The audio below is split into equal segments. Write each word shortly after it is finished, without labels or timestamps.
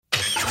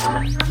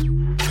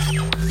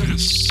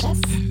This is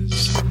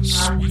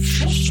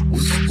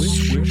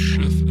Swish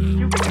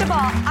FM. First of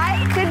all,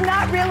 I did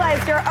not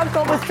realize your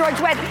uncle was George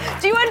Wendt.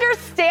 Do you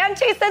understand,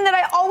 Jason, that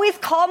I always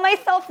call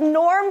myself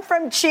Norm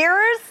from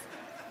Cheers?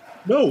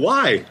 No,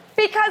 why?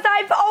 Because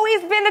I've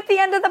always been at the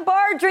end of the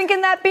bar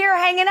drinking that beer,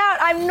 hanging out.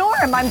 I'm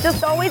Norm. I'm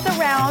just always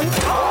around. You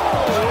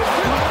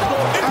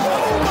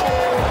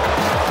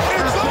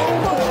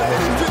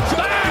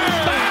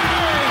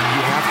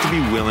have to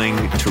be willing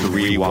to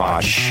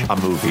rewatch a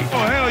movie. Oh,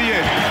 hell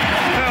yeah.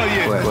 Hell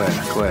yeah.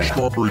 Quit.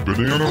 Strawberry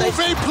banana.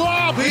 Fake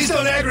plum. Please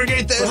don't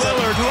aggregate this.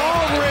 Lillard,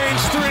 long range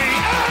three.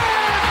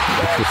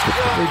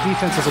 Their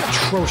defense is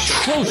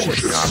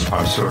atrocious.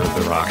 I'm sort of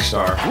the rock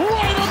star.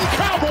 Right on the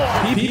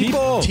cowboy.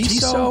 People,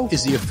 Tissot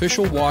is the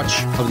official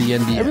watch of the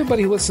NBA.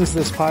 Everybody who listens to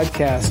this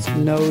podcast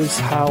knows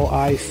how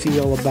I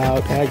feel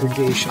about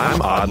aggregation.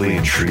 I'm oddly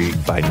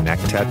intrigued by neck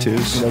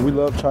tattoos. You know, we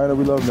love China.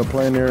 We love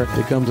playing there.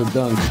 Here comes a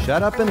dunk.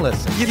 Shut up and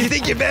listen. You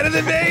think you're better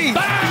than me?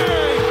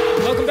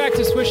 Welcome back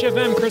to Swish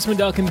FM. Chris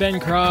Medelkin, Ben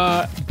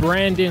Craw,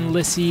 Brandon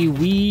Lissy.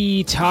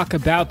 We talk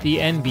about the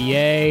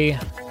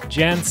NBA.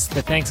 Gents,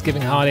 the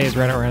Thanksgiving holiday is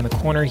right around the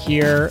corner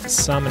here.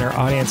 Some in our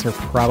audience are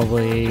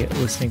probably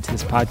listening to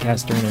this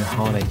podcast during their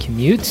holiday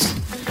commutes.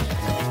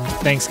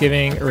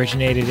 Thanksgiving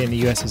originated in the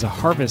U.S. as a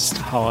harvest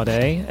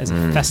holiday, as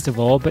a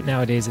festival, but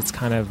nowadays it's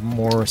kind of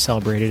more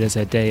celebrated as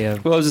a day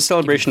of... Well, it was a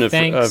celebration of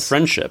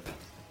friendship,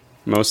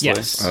 mostly.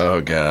 Yes.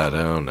 Oh, God.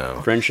 Oh, no.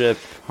 Friendship,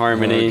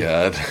 harmony,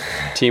 Oh, God.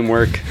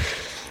 teamwork.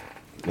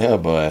 Oh,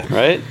 boy.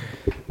 Right?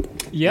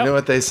 You know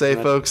what they say,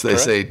 folks? They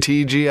say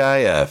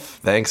TGIF.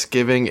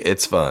 Thanksgiving,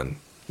 it's fun.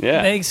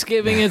 Yeah.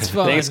 Thanksgiving, it's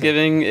fun.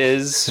 Thanksgiving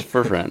is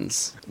for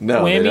friends.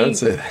 No, Whammy. they don't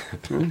say that.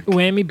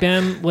 Whammy,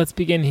 Ben, let's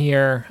begin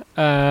here.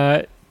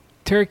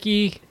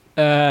 Turkey,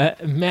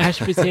 mashed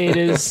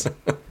potatoes,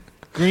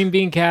 green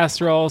bean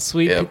casserole,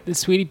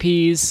 sweetie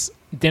peas,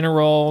 dinner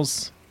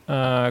rolls,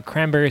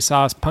 cranberry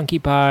sauce, punky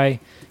pie,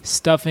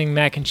 stuffing,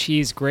 mac and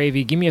cheese,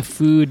 gravy. Give me a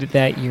food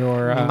that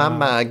you're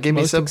Mama, give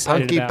me most some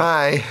excited punky about.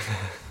 pie.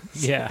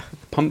 Yeah.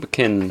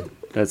 Pumpkin.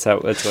 That's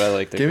what I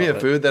like to Give me call a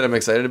it. food that I'm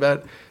excited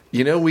about.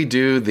 You know, we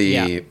do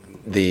the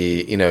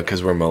you know,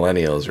 because we're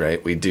millennials,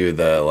 right? We do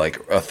the, like,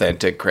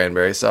 authentic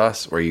cranberry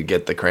sauce where you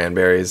get the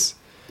cranberries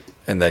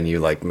and then you,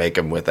 like, make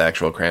them with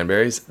actual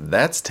cranberries.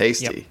 That's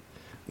tasty.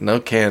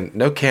 Yep.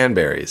 No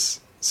canberries.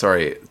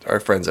 Sorry,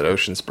 our friends at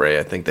Ocean Spray,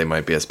 I think they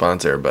might be a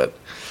sponsor, but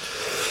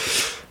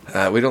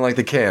we don't like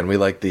the can. We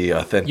like the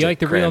authentic You like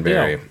the real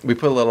cranberry. deal. We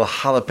put a little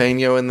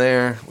jalapeno in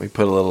there. We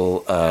put a little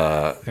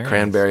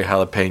cranberry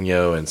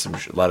jalapeno and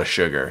a lot of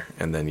sugar,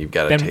 and then you've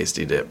got a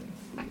tasty dip.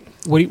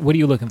 What are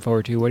you looking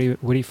forward to? What are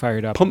you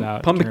fired up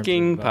about?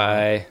 Pumpkin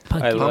pie.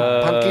 Punky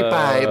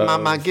pie.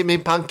 Mama, give me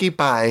punky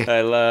pie. I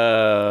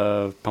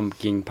love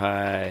pumpkin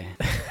pie.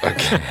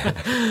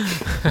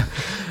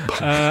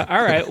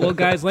 All right. Well,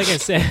 guys, like I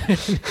said,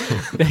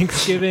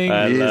 Thanksgiving.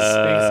 I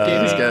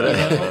Thanksgiving's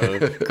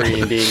love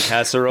green bean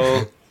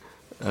casserole.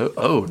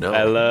 Oh, no.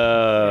 I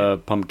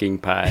love pumpkin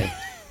pie.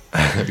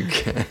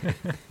 Okay.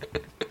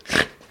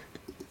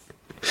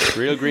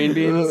 Real green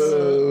beans.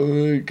 Oh,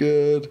 my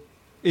God.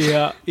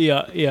 Yeah.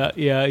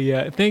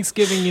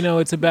 Thanksgiving, you know,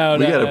 it's about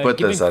We got to put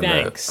giving this on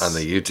thanks. the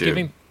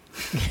YouTube.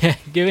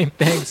 Giving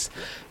thanks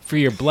for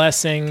your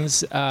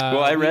blessings. Well,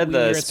 I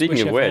read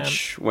speaking of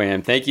which,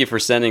 Wham, thank you for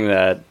sending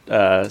that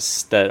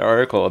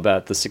article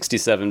about the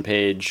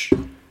 67-page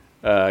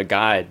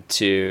guide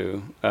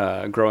to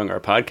growing our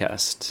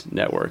podcast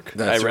network.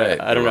 That's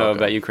right. I don't You're know welcome.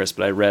 about you, Chris,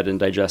 but I read and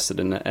digested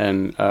and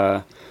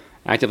am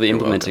actively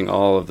implementing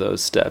all of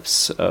those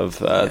steps of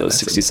those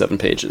 67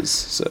 pages.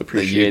 So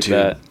appreciate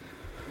that.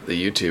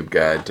 The YouTube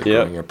guide to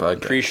growing your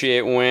podcast.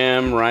 Appreciate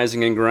Wham,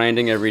 rising and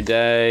grinding every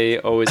day.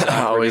 Always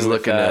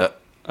looking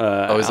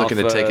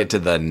to take it to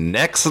the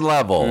next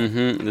level.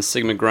 Mm-hmm, the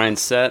Sigma grind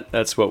set.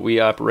 That's what we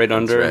operate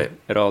under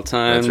at all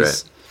times.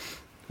 That's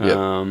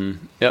right.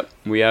 Yep.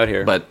 We out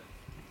here. But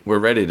we're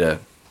ready to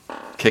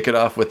kick it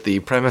off with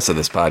the premise of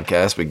this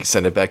podcast. We can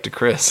send it back to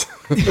Chris.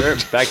 Sure.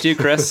 Back to you,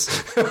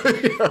 Chris.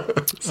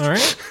 All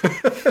right.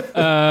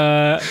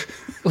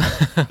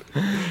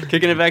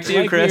 Kicking it back to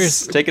you,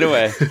 Chris. Take it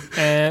away.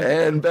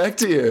 And back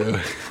to you.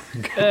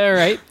 All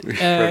right.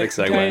 Perfect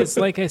segue. Guys,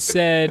 like I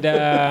said,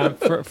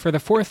 for the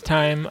fourth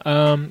time,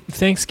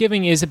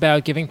 Thanksgiving is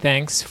about giving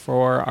thanks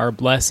for our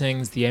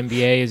blessings. The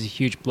NBA is a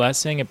huge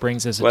blessing. It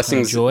brings us a ton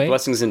of joy.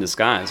 Blessings in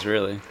disguise,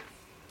 really.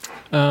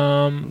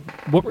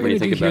 What we're going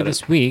to do here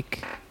this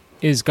week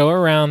is go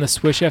around the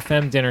Swish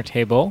FM dinner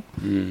table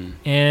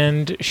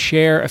and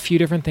share a few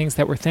different things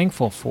that we're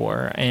thankful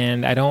for.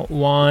 And I don't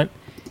want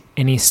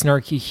any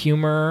snarky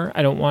humor.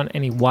 I don't want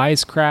any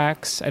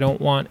wisecracks. I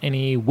don't want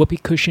any whoopee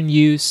cushion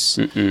use.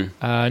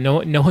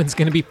 No one's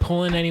going to be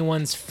pulling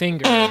anyone's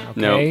finger.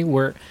 Okay,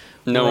 nope.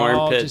 No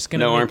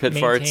armpit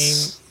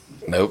farts.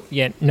 Nope.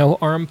 Yeah, no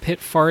armpit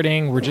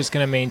farting. We're just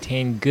going to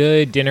maintain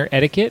good dinner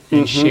etiquette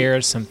and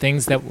share some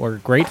things that we're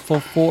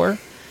grateful for.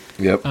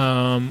 Yep.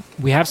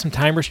 We have some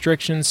time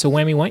restrictions, so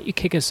Whammy, why don't you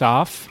kick us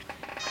off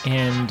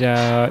and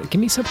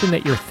give me something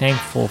that you're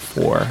thankful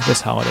for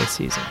this holiday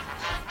season?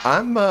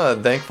 I'm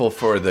thankful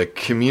for the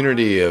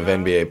community of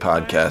NBA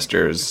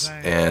podcasters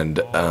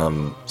and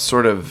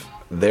sort of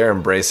their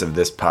embrace of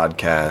this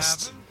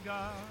podcast.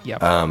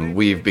 Yep.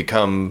 We've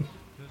become,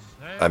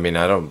 I'm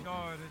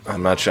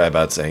not shy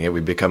about saying it,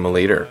 we've become a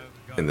leader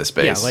in the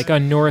space. Yeah, like a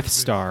North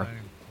Star.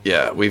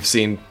 Yeah, we've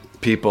seen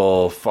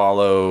people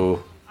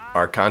follow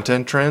our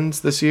content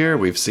trends this year.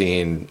 We've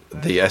seen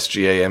the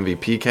SGA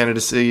MVP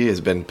candidacy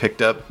has been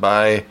picked up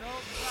by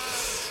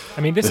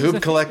this the is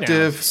Hoop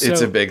Collective. So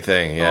it's a big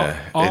thing, yeah.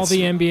 All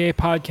the NBA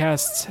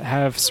podcasts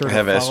have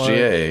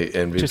SGA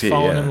MVP, just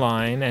fallen in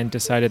line and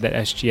decided that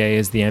SGA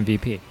is the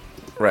MVP.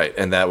 Right,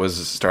 and that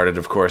was started,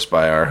 of course,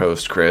 by our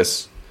host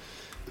Chris.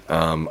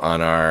 On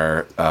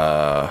our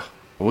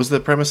what was the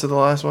premise of the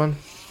last one?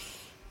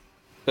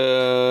 It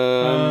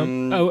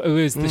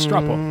was the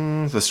straw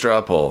poll. The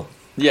straw poll.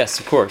 Yes,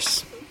 of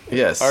course.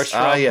 Yes, our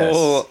straw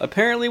poll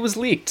apparently was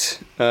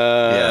leaked.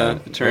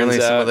 Apparently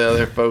some of the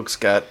other folks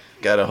got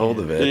a hold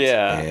of it.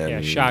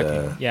 Yeah,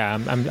 shocking.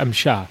 I'm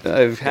shocked.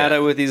 I've had it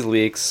with these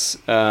leaks,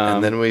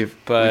 and then we've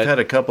had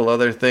a couple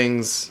other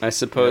things. I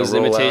suppose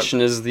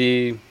imitation is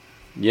the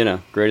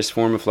greatest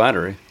form of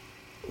flattery.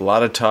 A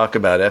lot of talk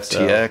about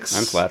FTX. So,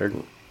 I'm flattered.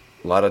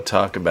 A lot of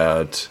talk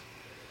about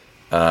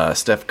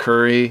Steph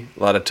Curry. A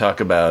lot of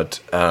talk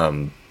about.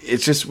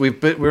 It's just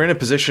we're in a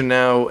position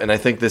now, and I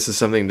think this is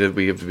something that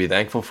we have to be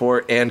thankful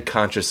for and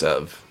conscious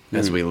of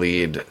as we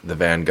lead the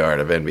vanguard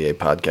of NBA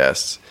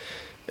podcasts.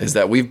 Is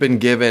that we've been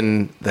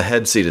given the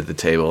head seat at the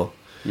table.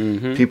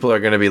 Mm-hmm. People are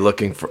going to be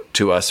looking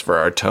to us for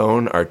our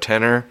tone, our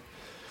tenor,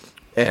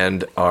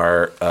 and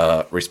our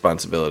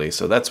responsibility.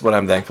 So that's what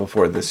I'm thankful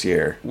for this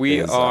year.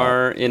 We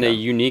are in a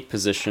unique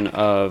position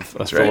of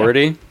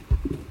authority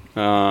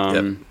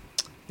and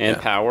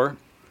power.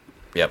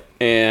 Yep.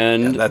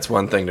 And that's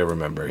one thing to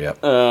remember. Yep.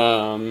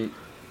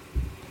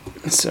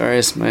 Sorry,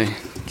 as my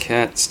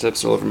cat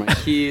steps all over my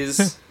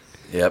keys.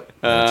 Yep.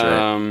 That's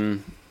right.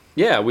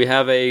 Yeah, we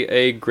have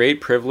a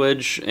great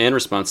privilege and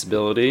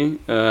responsibility.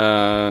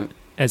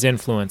 As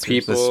influencers.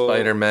 People, the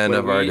Spider-Man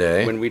of our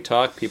day. When we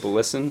talk, people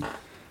listen,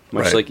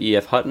 much like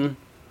E.F. Hutton.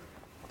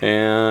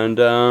 And,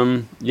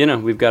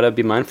 we've got to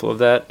be mindful of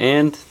that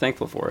and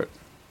thankful for it.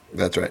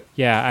 That's right.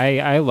 Yeah,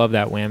 I love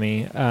that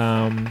whammy.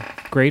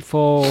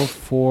 Grateful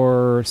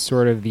for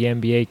sort of the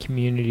NBA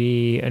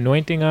community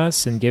anointing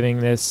us and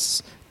giving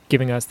us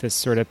this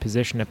sort of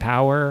position of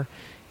power,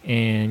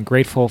 and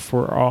grateful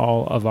for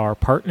all of our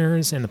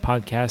partners in the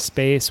podcast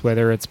space,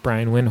 whether it's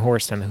Brian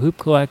Windhorst and the Hoop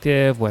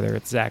Collective, whether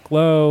it's Zach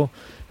Lowe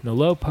and the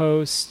Low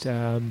Post,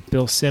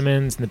 Bill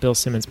Simmons and the Bill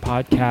Simmons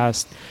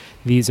Podcast.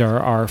 These are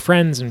our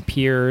friends and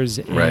peers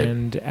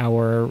and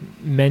our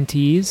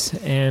mentees,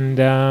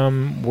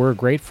 and we're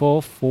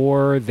grateful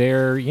for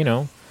their,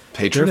 patronage,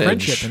 their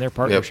friendship and their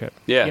partnership.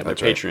 Yep. Yeah, their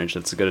patronage.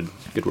 That's a good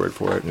word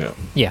for it.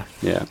 Yeah.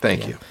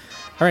 Thank you.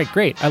 All right,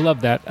 great. I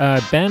love that.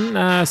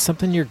 Ben,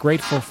 something you're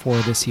grateful for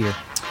this year?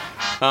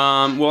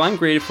 Well, I'm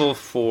grateful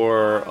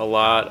for a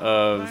lot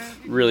of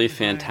really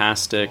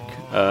fantastic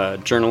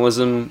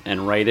journalism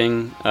and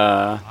writing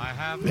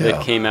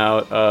that came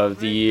out of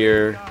the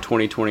year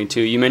 2022.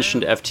 You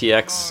mentioned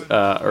FTX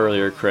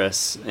earlier,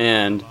 Chris,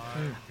 and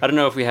I don't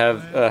know if we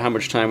have how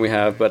much time we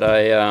have, but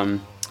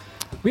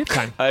we have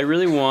time. I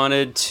really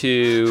wanted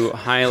to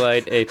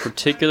highlight a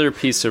particular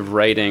piece of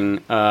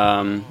writing.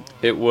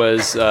 It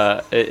was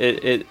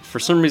it for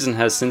some reason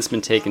has since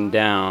been taken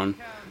down.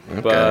 Okay.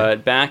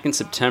 But back in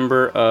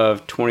September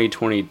of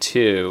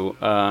 2022,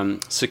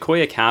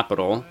 Sequoia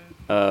Capital,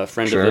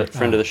 friend of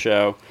the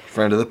show,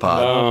 friend of the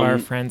pod, all of our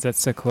friends at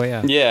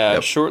Sequoia. Yeah,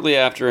 shortly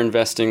after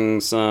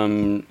investing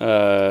some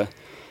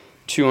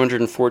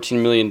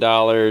 $214 million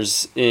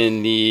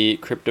in the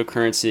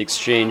cryptocurrency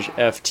exchange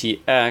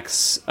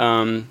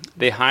FTX,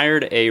 they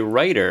hired a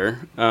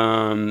writer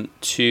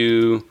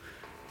to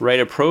write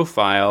a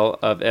profile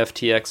of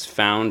FTX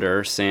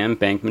founder Sam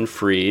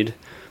Bankman-Fried.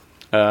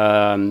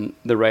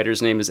 The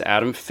writer's name is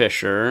Adam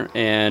Fisher,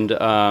 and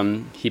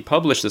he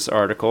published this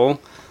article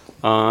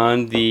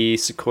on the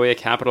Sequoia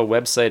Capital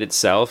website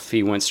itself.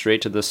 He went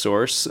straight to the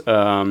source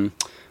on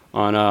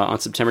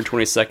September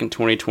 22nd,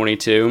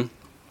 2022.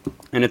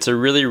 And it's a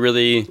really,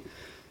 really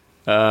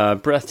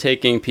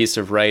breathtaking piece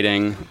of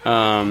writing.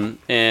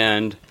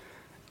 And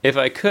if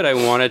I could, I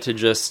wanted to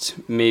just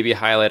maybe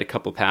highlight a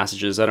couple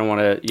passages. I don't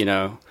want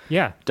to,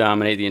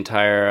 dominate the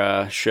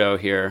entire show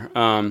here.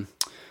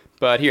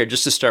 But here,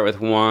 just to start with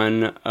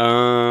one,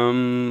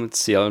 let's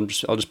see, I'll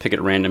just pick it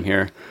at random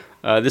here.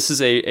 This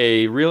is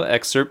a real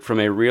excerpt from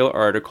a real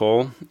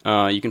article.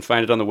 You can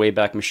find it on the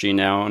Wayback Machine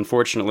now.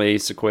 Unfortunately,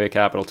 Sequoia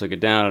Capital took it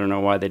down. I don't know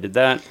why they did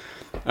that.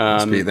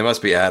 They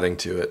must be adding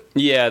to it.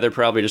 Yeah, they're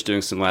probably just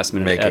doing some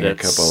last-minute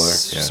edits,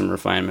 some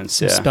refinements.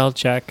 Some spell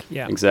check.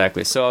 Yeah,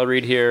 exactly. So I'll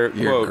read here.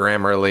 Your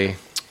Grammarly.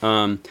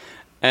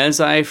 As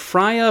I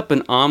fry up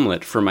an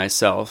omelet for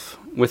myself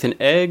with an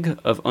egg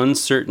of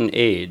uncertain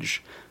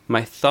age,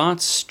 my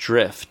thoughts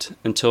drift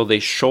until they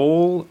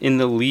shoal in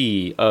the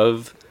lee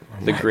of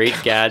The Great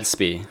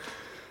Gatsby.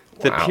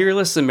 The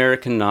peerless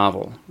American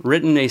novel,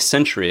 written a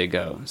century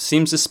ago,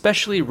 seems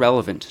especially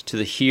relevant to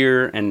the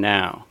here and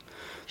now.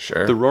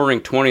 Sure. The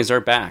Roaring Twenties are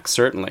back,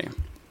 certainly.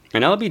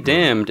 And I'll be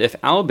damned if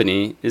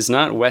Albany is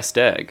not West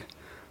Egg.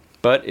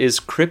 But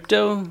is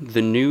crypto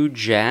the new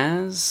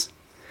jazz?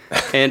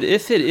 And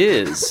if it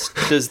is,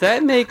 does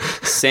that make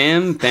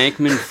Sam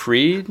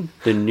Bankman-Fried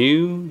the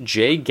new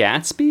Jay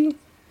Gatsby?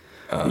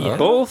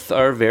 Both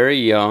are very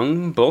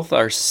young. Both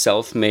are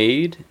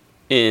self-made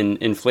in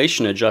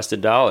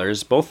inflation-adjusted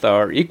dollars. Both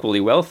are equally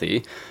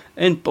wealthy.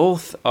 And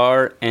both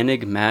are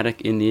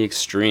enigmatic in the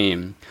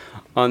extreme.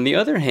 On the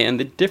other hand,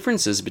 the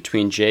differences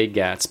between Jay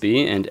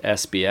Gatsby and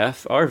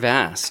SBF are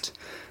vast.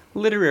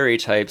 Literary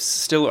types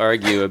still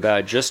argue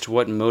about just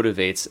what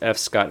motivates F.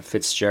 Scott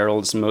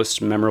Fitzgerald's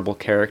most memorable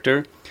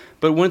character,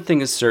 but one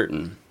thing is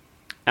certain.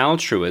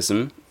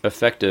 Altruism,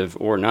 effective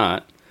or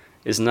not,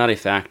 is not a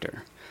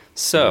factor.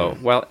 So,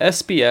 while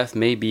SBF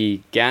may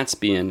be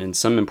Gatspyan in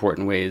some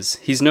important ways,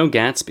 he's no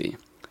Gatsby.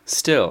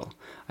 Still,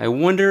 I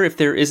wonder if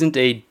there isn't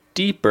a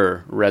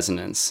deeper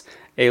resonance.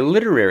 A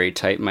literary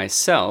type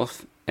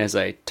myself, as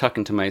I tuck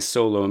into my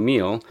solo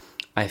meal,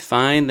 I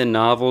find the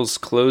novel's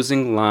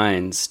closing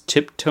lines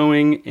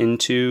tiptoeing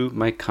into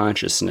my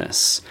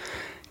consciousness.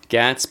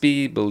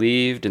 Gatsby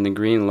believed in the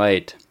green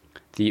light,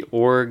 the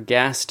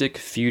orgastic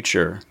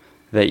future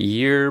that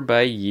year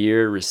by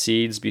year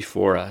recedes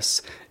before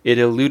us. It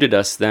eluded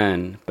us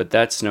then, but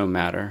that's no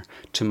matter.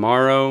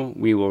 Tomorrow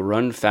we will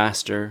run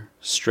faster,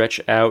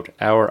 stretch out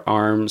our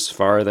arms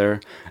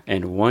farther,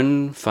 and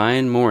one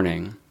fine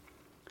morning.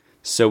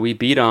 So we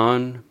beat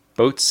on,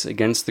 boats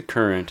against the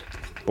current,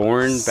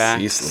 borne back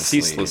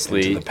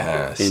ceaselessly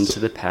into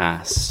the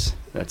past.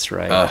 That's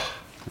right.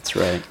 That's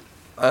right.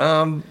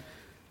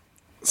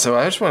 So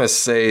I just want to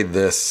say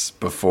this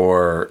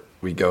before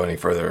we go any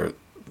further.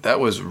 That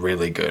was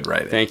really good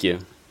writing. Thank you.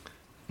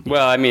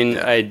 Well, I mean,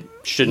 I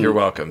shouldn't. You're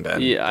welcome,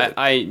 Ben.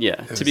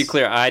 Yeah, To be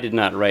clear, I did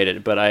not write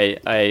it, but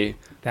I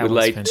would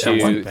like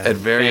to. At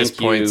various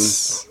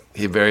points,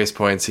 he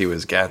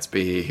was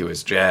Gatsby, he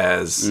was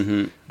jazz.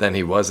 Mm-hmm. Then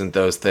he wasn't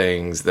those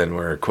things. Then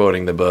we're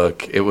quoting the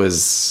book. It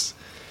was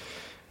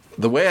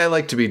the way I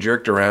like to be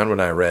jerked around when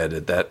I read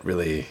it. That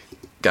really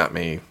got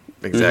me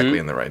exactly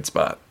in the right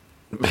spot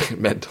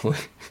mentally.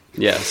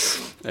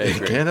 Yes, I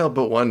agree. Can't help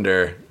but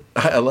wonder.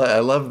 I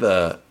love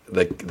the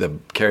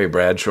Carrie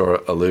Bradshaw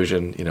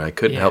allusion. You know, I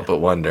couldn't help but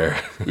wonder.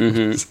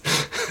 If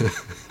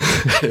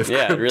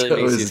it really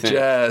makes you think.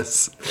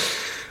 Jazz.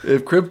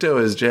 If crypto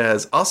is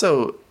jazz,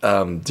 also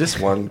just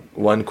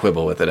one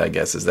quibble with it, I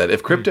guess, is that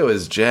if crypto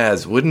is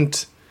jazz,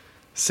 wouldn't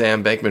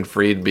Sam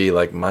Bankman-Fried be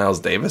like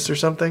Miles Davis or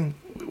something?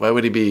 Why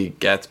would he be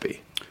Gatsby?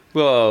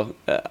 Well,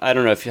 I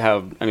don't know if you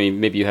have. I mean,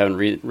 maybe you haven't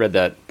read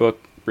that book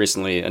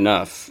recently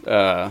enough.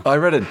 I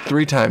read it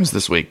 3 times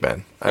this week,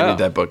 Ben. I read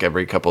that book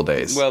every couple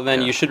days. Well,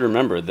 then you should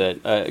remember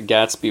that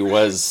Gatsby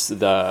was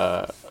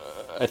the.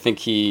 I think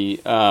he.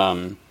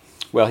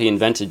 He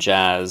invented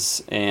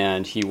jazz,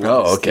 and he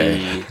was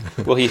he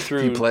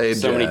threw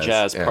so many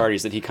jazz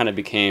parties that he kind of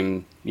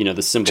became,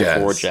 the symbol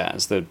for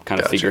jazz, the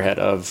kind of figurehead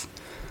of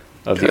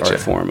the art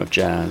form of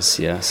jazz.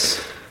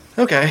 Yes.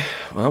 Okay.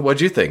 Well,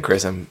 what'd you think,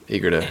 Chris? I'm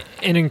eager to.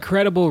 An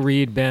incredible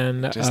read,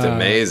 Ben. Just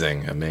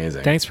amazing.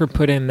 Thanks for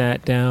putting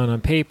that down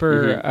on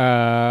paper.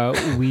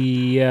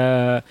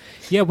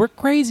 We're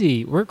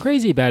crazy. We're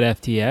crazy about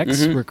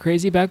FTX. We're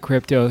crazy about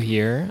crypto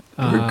here.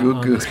 We're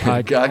goo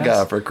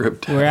gaga for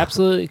crypto. We're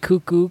absolutely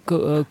cuckoo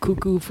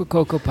for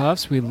Cocoa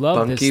Puffs. We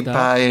love this stuff. Punkie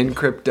pie and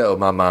crypto,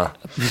 mama.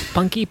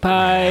 Punkie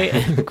pie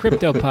and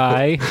crypto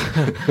pie.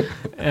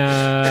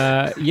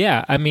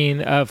 I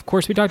mean, of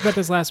course, we talked about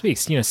this last week.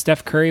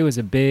 Steph Curry was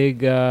a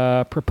big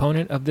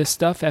proponent of this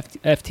stuff,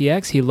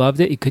 FTX. He loved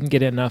it. He couldn't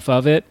get enough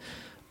of it.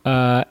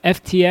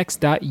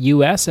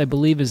 FTX.us, I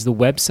believe, is the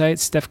website.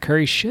 Steph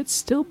Curry should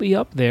still be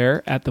up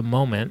there at the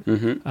moment,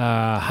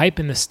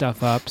 hyping this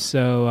stuff up.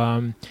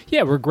 So,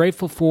 we're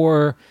grateful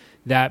for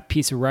that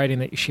piece of writing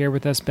that you shared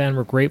with us, Ben.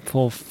 We're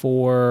grateful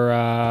for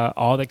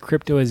all that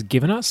crypto has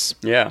given us.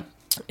 Yeah.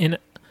 And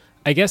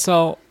I guess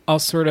I'll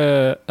sort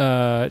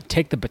of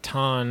take the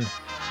baton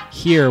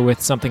here with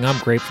something I'm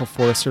grateful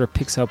for. It sort of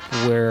picks up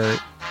where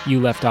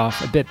you left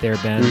off a bit there,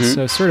 Ben.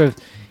 So sort of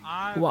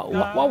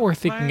while we're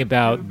thinking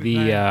about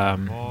the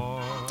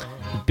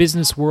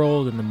business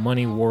world and the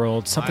money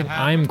world, something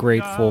I'm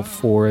grateful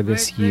for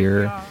this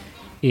year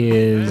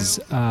is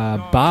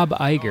Bob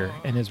Iger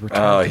and his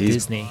return to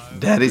Disney.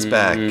 Daddy's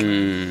back.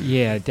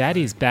 Yeah,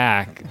 Daddy's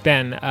back.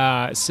 Ben,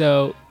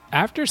 so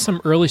after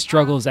some early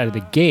struggles out of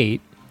the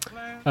gate,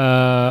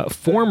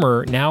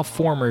 former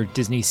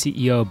Disney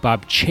CEO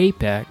Bob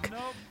Chapek,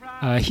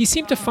 he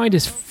seemed to find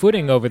his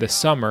footing over the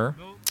summer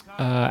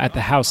at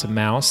the House of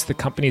Mouse. The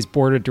company's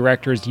board of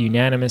directors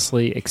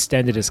unanimously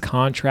extended his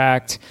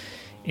contract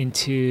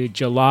into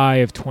July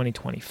of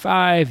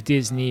 2025.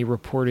 Disney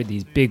reported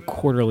these big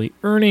quarterly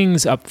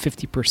earnings, up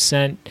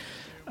 50%.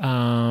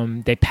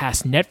 They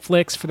passed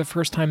Netflix for the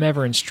first time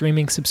ever in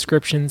streaming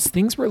subscriptions.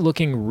 Things were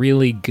looking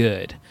really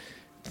good.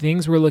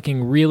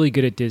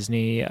 At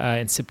Disney.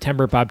 In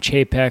September, Bob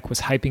Chapek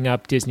was hyping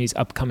up Disney's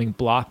upcoming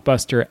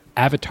blockbuster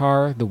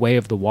Avatar: The Way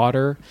of the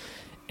Water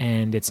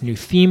and its new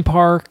theme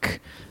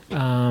park.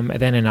 And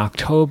then in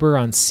October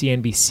on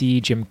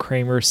CNBC, Jim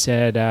Cramer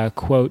said,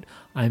 quote,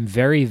 "I'm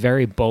very,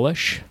 very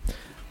bullish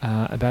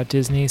about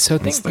Disney." So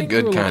it's the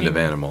good kind of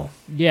animal.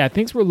 Yeah,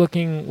 things were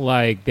looking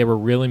like they were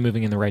really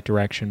moving in the right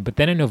direction. But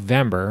then in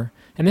November,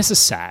 and this is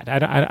sad.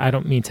 I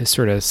don't mean to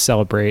sort of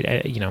celebrate,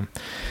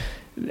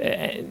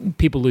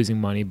 people losing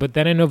money. But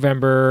then in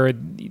November,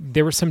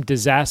 there were some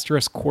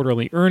disastrous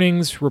quarterly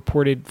earnings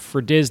reported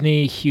for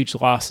Disney, huge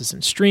losses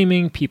in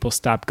streaming. People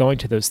stopped going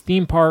to those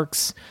theme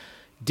parks.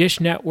 Dish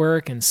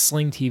Network and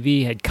Sling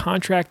TV had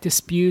contract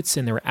disputes,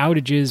 and there were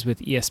outages with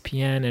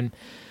ESPN. And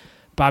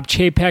Bob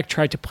Chapek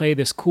tried to play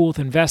this cool with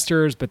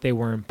investors, but they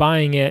weren't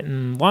buying it.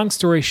 And long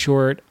story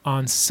short,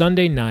 on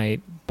Sunday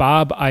night,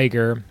 Bob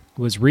Iger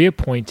was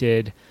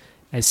reappointed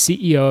as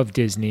CEO of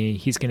Disney.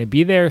 He's going to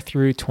be there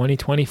through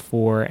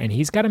 2024, and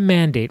he's got a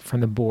mandate from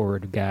the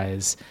board,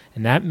 guys.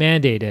 And that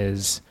mandate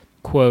is,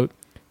 quote,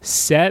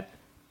 "set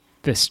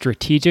the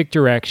strategic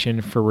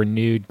direction for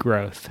renewed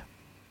growth."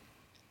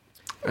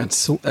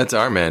 That's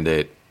our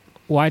mandate.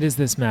 Why does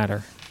this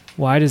matter?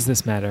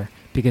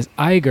 Because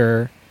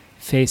Iger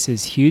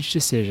faces huge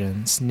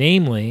decisions,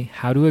 namely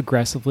how to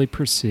aggressively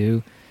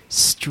pursue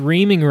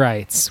streaming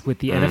rights with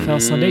the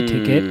NFL Sunday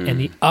Ticket and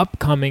the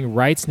upcoming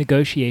rights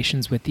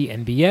negotiations with the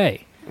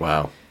NBA.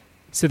 Wow.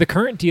 So the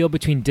current deal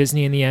between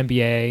Disney and the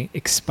NBA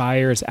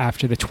expires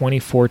after the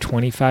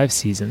 24-25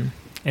 season,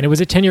 and it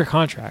was a 10-year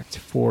contract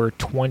for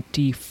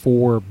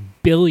 $24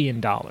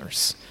 billion.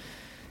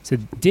 So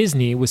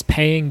Disney was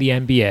paying the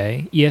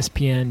NBA,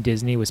 ESPN,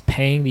 Disney was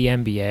paying the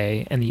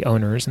NBA and the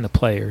owners and the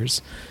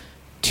players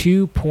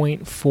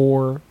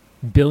 $2.4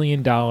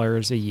 billion a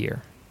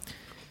year.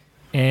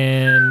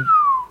 And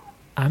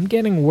I'm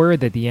getting word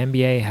that the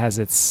NBA has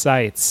its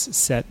sights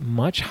set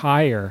much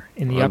higher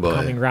in the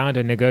upcoming round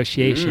of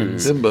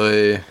negotiations. Good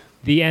boy.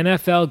 The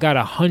NFL got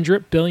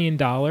 $100 billion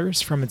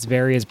from its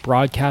various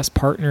broadcast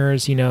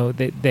partners. You know,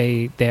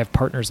 they have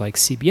partners like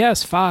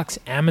CBS, Fox,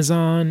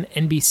 Amazon,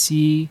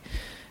 NBC,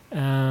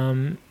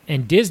 and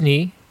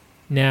Disney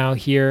now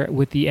here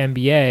with the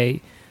NBA.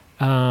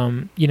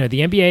 The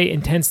NBA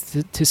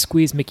intends to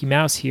squeeze Mickey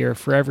Mouse here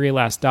for every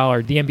last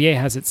dollar. The NBA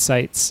has its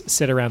sights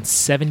set around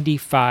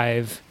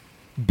 $75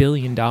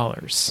 billion.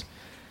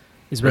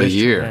 Is what a it's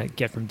year trying to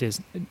get from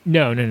Disney.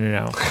 No.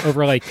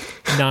 Over like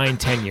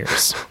 9-10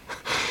 years.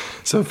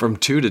 So from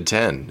 2 to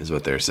 10 is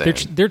what they're saying.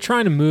 They're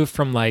trying to move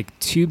from like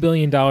 $2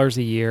 billion a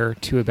year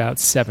to about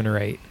 7 or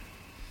 8.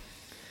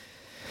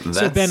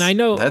 So Ben, I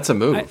know that's a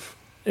move.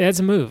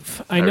 That's a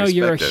move. I know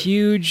you're a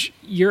huge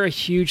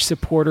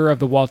supporter of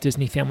the Walt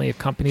Disney family of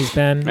companies,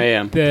 Ben. I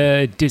am.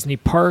 The Disney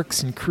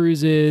parks and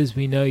cruises.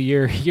 We know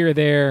you're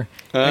there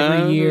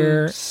every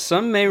year.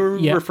 Some may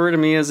refer to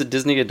me as a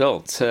Disney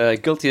adult.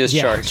 Guilty as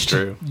charged.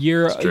 True.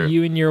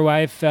 You and your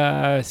wife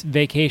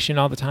vacation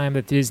all the time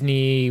at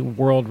Disney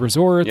World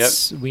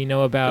Resorts. Yep. We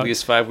know about at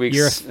least 5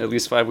 weeks. At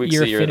least 5 weeks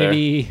your a year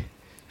affinity there.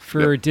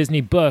 For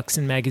Disney books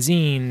and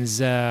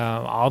magazines,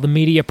 all the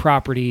media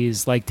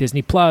properties like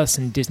Disney Plus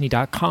and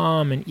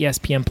Disney.com and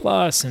ESPN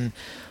Plus, and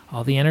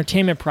all the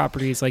entertainment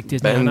properties like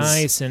Disney on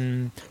Ice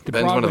and the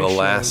Ben's Broadway one of the shows.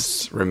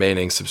 Last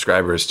remaining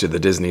subscribers to the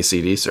Disney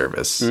CD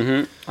service.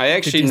 Mm-hmm. I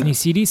actually Disney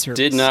CD service.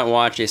 Did not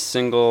watch a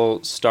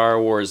single Star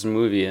Wars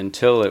movie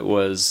until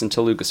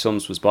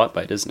Lucasfilms was bought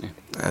by Disney.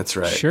 That's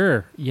right.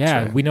 Sure.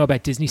 Yeah, right. We know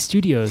about Disney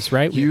Studios,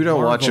 right? You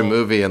don't watch a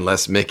movie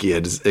unless Mickey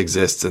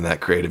exists in that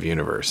creative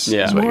universe.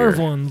 Yeah.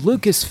 Marvel and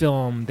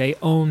Lucasfilm, they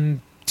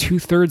own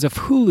 2/3 of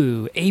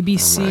Hulu,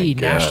 ABC,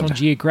 National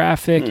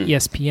Geographic,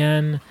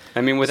 ESPN.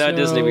 I mean, without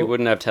Disney, we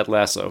wouldn't have Ted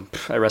Lasso.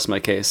 I rest my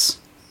case.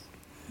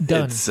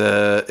 Done. It's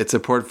a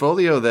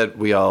portfolio that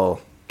we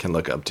all can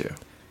look up to.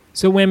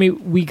 So, Whammy,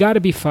 we got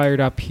to be fired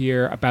up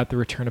here about the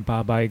return of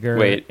Bob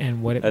Iger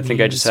and what it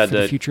means for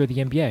the future of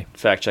the NBA.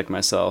 Fact check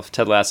myself.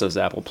 Ted Lasso's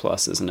Apple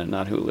Plus, isn't it?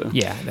 Not Hulu.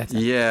 Yeah, that's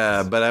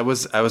but I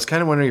was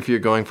kind of wondering if you're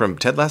going from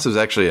Ted Lasso's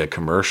actually a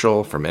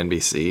commercial from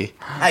NBC.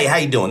 Hey, how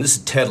you doing? This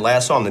is Ted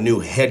Lasso. I'm the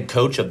new head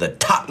coach of the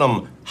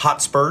Tottenham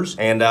Hotspurs,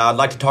 and I'd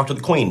like to talk to the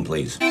Queen,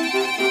 please.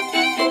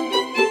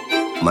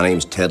 My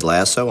name's Ted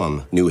Lasso.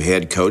 I'm new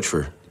head coach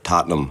for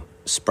Tottenham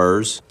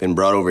Spurs. Been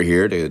brought over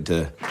here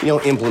to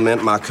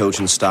implement my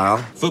coaching style.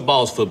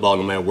 Football's football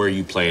no matter where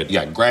you play it. You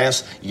got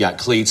grass, you got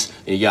cleats,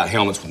 and you got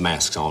helmets with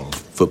masks on them.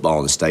 Football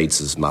in the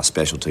States is my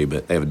specialty,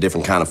 but they have a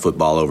different kind of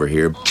football over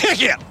here.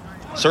 Kick it!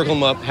 Circle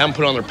them up, have them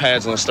put on their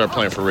pads, and let's start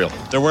playing for real.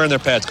 They're wearing their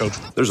pads, Coach.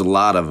 There's a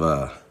lot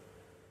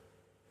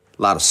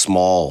of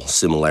small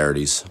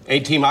similarities. A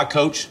team I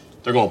coach,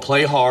 they're going to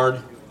play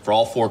hard for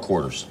all 4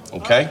 quarters,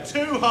 okay?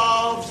 2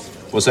 halves.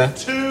 What's that?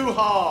 2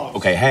 halves.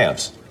 Okay,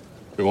 halves.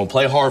 We're going to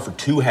play hard for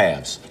 2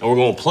 halves. And we're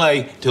going to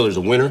play till there's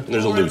a winner and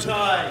there's a loser.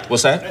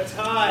 What's that? A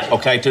tie.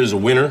 Okay, till there's a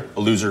winner, a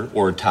loser,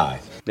 or a tie.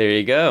 There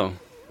you go.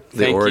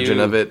 The origin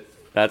of it.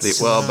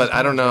 But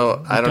I don't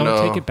know.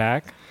 Don't take it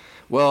back.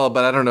 Well,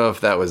 but I don't know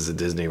if that was a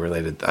Disney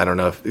related. I don't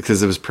know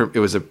because it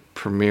was a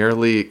Premier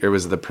League. It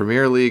was the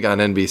Premier League on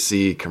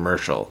NBC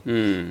commercial.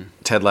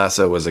 Ted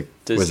Lasso was a.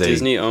 Does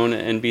Disney own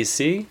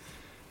NBC?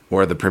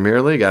 Or the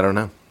Premier League? I don't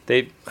know.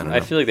 I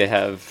feel like they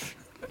have.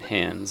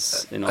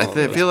 hands in all I of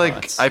those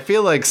spots. I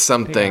feel like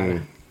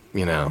something,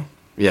 you know.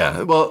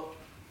 Yeah. Well,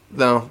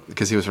 no,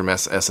 because he was from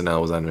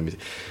SNL, was on NBC.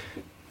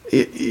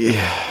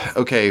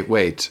 Okay,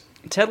 wait.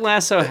 Ted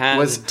Lasso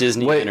has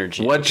Disney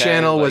energy. What okay?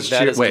 channel like, was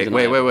Cheers? Wait.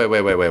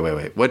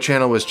 What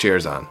channel was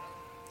Cheers on?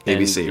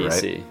 ABC,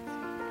 right?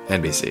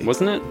 NBC.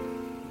 Wasn't it?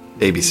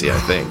 ABC, I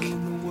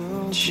think.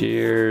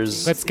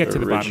 Cheers. Let's get to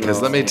the bottom.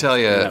 Because let me tell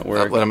you,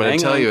 what I'm going to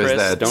tell you is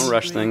that don't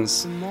rush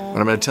things. What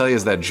I'm going to tell you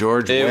is that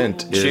George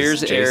Wendt is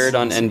Cheers aired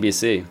on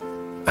NBC.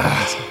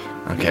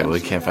 Okay, well we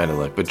can't find a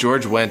look, but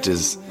George Wendt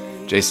is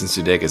Jason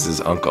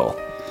Sudeikis' uncle,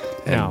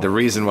 and the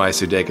reason why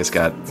Sudeikis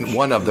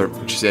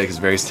Sudeikis is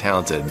very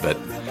talented, but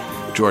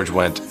George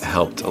Wendt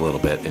helped a little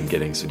bit in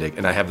getting Sudeikis,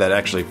 and I have that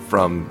actually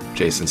from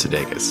Jason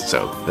Sudeikis,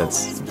 so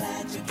that's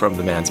from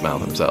the man's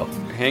mouth himself.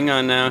 Hang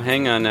on now.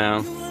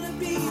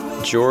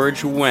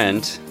 George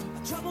Wendt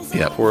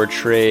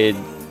portrayed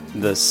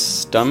the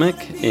stomach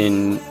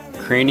in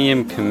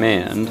Cranium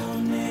Command,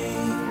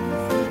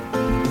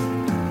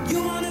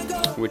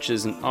 which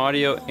is an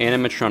audio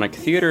animatronic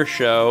theater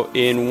show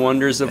in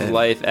Wonders of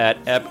Life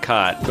at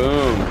Epcot.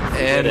 Boom.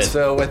 And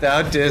so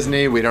without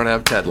Disney, we don't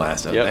have Ted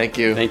Lasso. Yep. Thank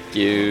you. Thank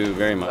you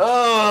very much.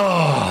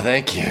 Oh,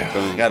 thank you.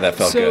 God, that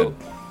felt good.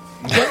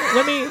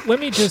 Let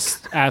me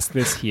just ask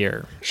this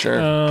here. Sure.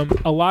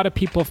 A lot of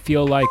people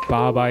feel like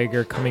Bob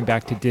Iger coming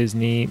back to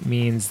Disney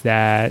means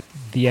that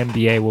the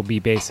NBA will be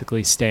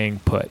basically staying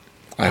put.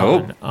 I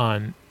hope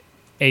on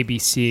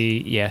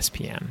ABC,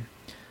 ESPN.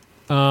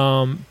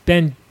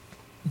 Ben,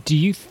 do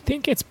you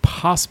think it's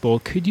possible?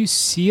 Could you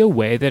see a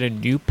way that a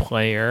new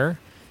player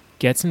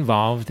gets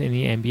involved in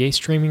the NBA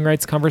streaming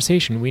rights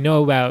conversation? We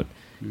know about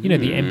the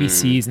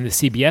NBCs and the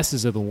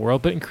CBSs of the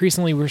world, but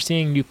increasingly we're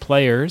seeing new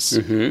players,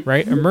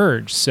 right,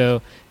 emerge.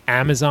 So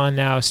Amazon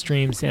now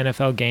streams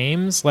NFL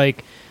games.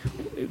 Like,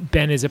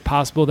 Ben, is it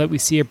possible that we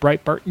see a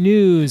Breitbart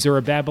News or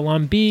a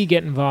Babylon Bee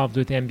get involved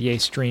with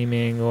NBA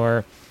streaming,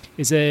 or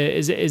is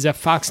a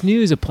Fox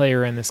News a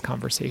player in this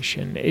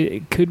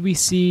conversation? Could we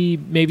see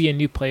maybe a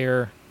new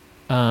player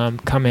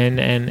come in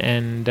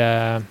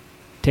and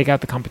take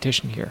out the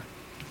competition here?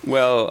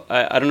 Well,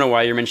 I don't know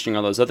why you're mentioning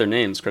all those other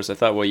names, Chris. I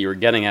thought what you were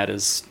getting at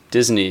is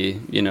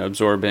Disney,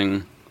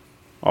 absorbing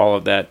all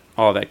of that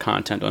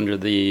content under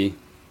the,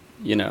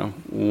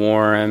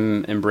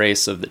 warm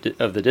embrace of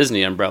the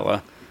Disney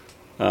umbrella.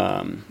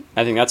 I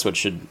think that's what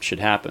should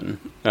happen.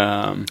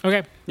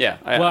 Okay. Yeah.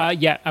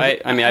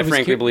 I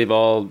frankly believe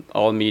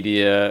all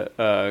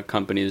media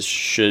companies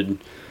should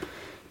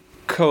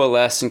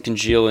coalesce and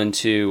congeal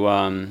into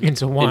one.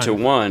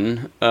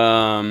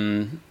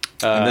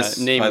 And this,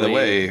 namely, by the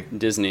way,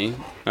 Disney.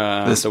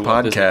 This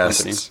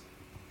podcast,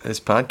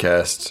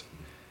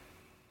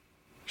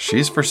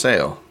 she's for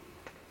sale.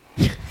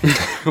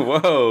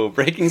 Whoa!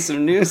 Breaking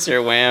some news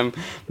here, Wham!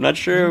 I'm not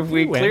sure if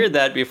we cleared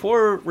that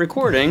before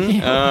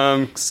recording.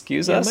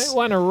 Excuse us. I might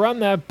want to run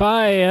that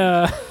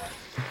by.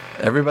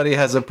 Everybody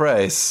has a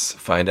price.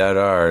 Find out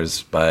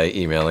ours by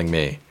emailing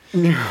me.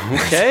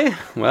 Okay.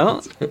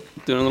 Well,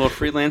 doing a little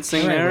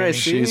freelancing there. I see.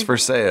 She's for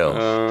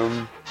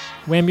sale.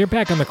 Wham, you're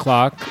back on the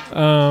clock.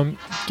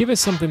 Give us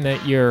something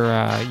that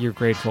you're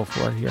grateful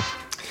for here.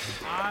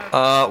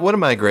 What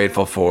am I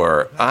grateful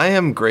for? I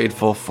am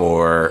grateful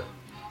for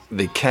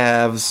the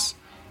Cavs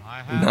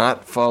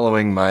not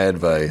following my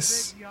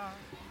advice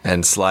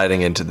and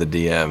sliding into the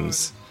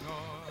DMs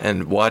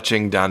and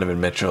watching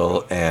Donovan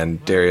Mitchell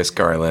and Darius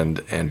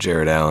Garland and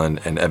Jared Allen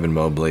and Evan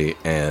Mobley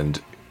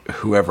and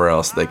whoever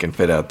else they can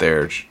fit out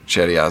there.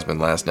 Chetty Osman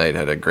last night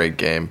had a great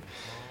game.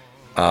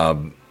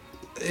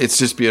 It's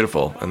just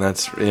beautiful, and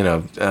that's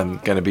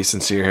I'm gonna be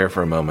sincere here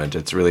for a moment.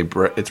 It's really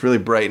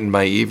brightened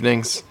my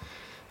evenings.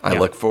 I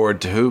look forward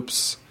to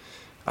hoops.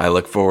 I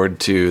look forward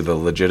to the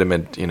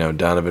legitimate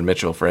Donovan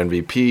Mitchell for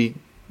MVP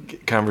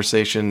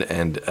conversation,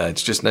 and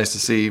it's just nice to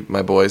see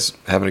my boys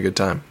having a good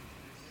time.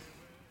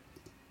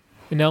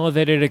 An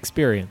elevated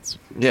experience.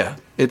 Yeah,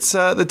 it's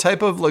the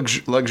type of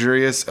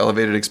luxurious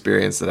elevated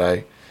experience that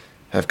I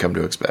have come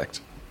to expect.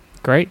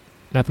 Great.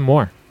 Nothing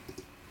more.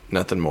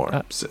 Nothing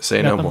more.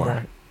 Say no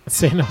more.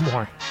 Say no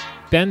more.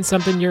 Ben,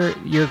 something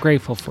you're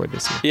grateful for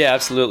this year? Yeah,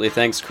 absolutely.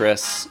 Thanks,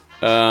 Chris.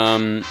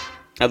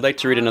 I'd like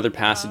to read another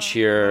passage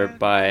here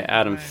by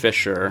Adam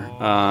Fisher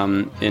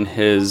in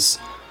his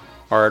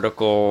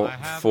article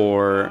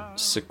for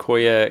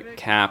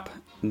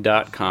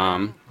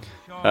SequoiaCap.com.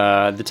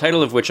 The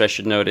title of which I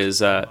should note is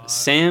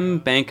Sam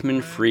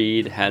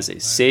Bankman-Fried has a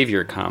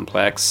savior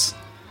complex,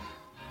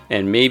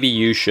 and maybe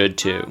you should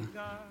too.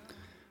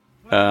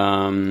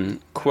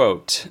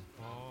 Quote,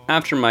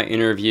 after my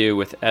interview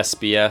with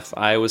SBF,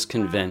 I was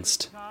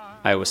convinced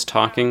I was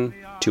talking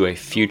to a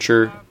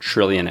future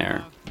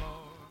trillionaire.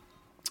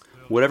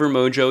 Whatever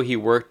mojo he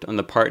worked on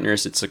the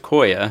partners at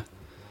Sequoia,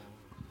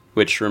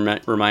 which,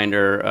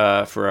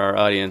 reminder for our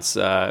audience,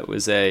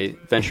 was a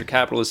venture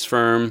capitalist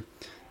firm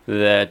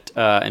that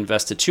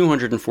invested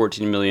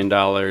 $214 million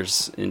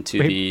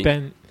into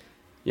Ben,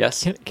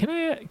 yes? Can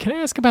I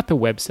ask about the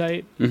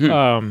website?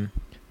 Mm-hmm.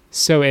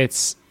 So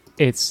it's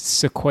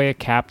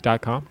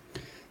SequoiaCap.com?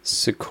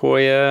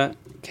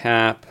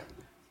 SequoiaCap.com.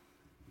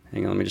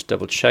 Hang on, let me just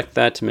double check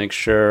that to make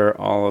sure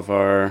all of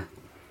our...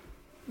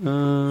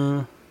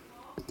 how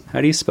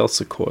do you spell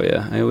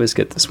Sequoia? I always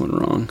get this one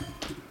wrong.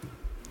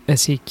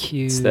 SEQ.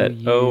 It's that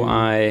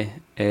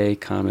OIA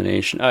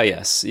combination. Oh,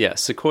 yes.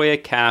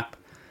 SequoiaCap.com.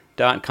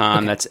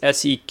 Okay. That's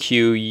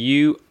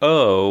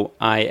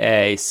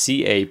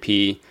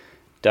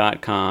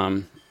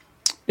SequoiaCap.com.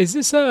 Is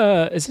this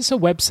a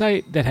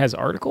website that has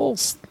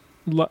articles?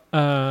 Well,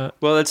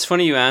 it's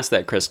funny you asked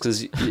that, Chris,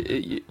 because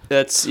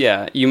that's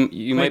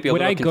you might be a little confused.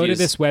 Would I go to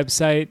this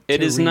website?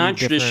 It is not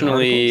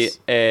traditionally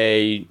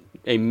a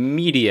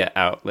media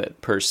outlet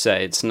per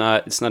se. It's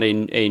not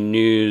a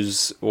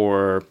news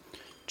or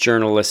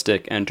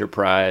journalistic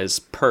enterprise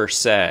per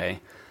se.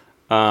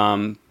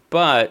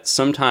 But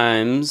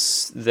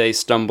sometimes they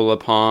stumble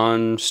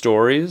upon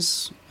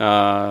stories,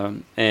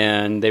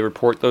 and they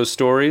report those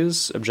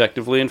stories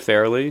objectively and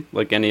fairly,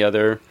 like any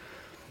other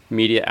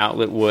media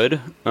outlet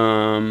would.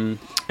 And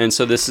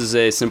so this is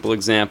a simple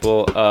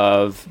example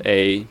of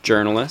a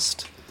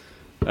journalist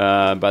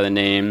by the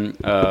name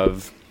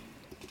of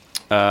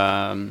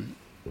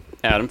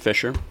Adam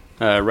Fisher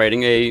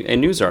writing a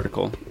news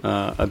article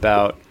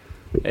about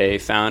a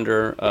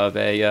founder of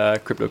a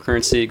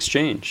cryptocurrency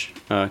exchange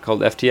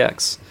called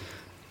FTX.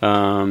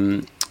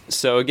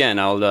 So again,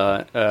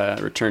 I'll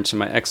return to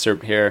my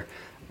excerpt here.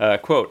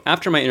 Quote,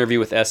 after my interview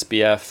with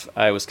SBF,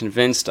 I was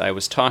convinced I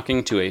was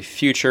talking to a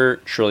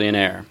future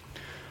trillionaire.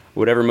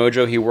 Whatever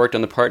mojo he worked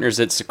on the partners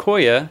at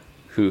Sequoia,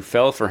 who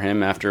fell for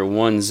him after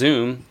one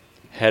Zoom,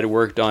 had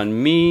worked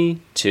on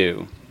me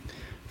too.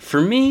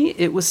 For me,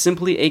 it was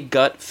simply a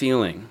gut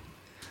feeling.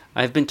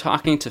 I've been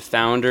talking to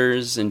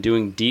founders and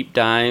doing deep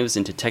dives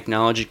into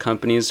technology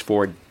companies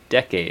for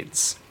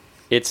decades.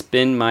 It's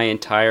been my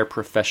entire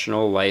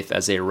professional life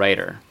as a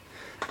writer.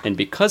 And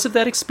because of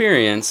that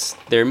experience,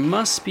 there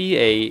must be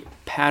a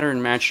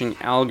pattern-matching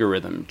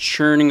algorithm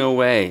churning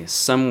away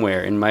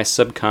somewhere in my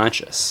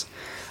subconscious.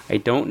 I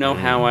don't know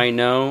how I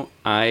know,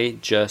 I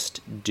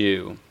just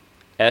do.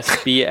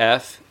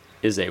 SBF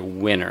is a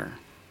winner.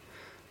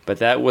 But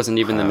that wasn't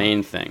even the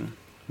main thing.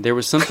 There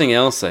was something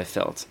else I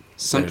felt.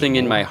 Something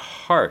in my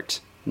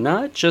heart,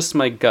 not just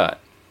my gut.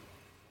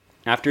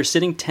 After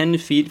sitting 10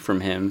 feet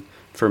from him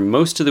for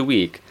most of the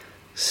week,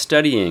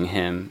 studying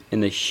him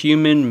in the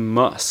human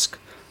musk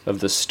of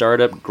the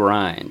startup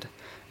grind,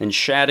 and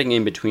chatting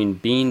in between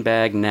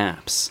beanbag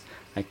naps,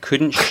 I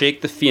couldn't shake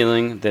the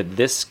feeling that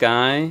this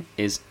guy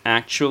is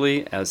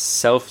actually as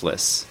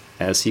selfless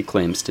as he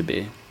claims to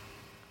be.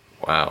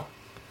 Wow.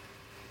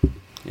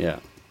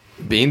 Yeah.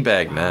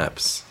 Beanbag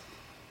naps.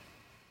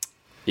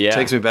 Yeah.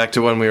 Takes me back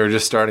to when we were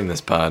just starting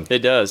this pod. It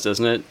does,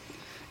 doesn't it?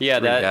 Yeah,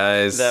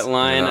 that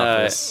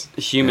line,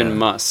 human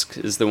musk,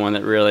 is the one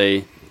that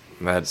really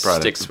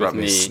sticks with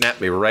me. Snapped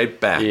me right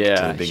back to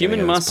the beginning human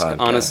of musk, this podcast.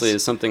 honestly,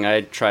 is something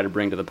I try to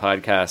bring to the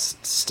podcast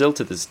still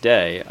to this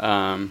day.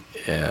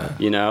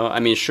 You know, I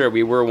mean, sure,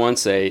 we were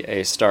once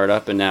a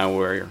startup, and now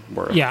we're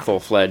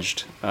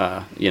full-fledged,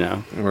 we're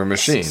a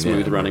machine.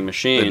 Smooth-running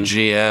machine.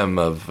 The GM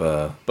of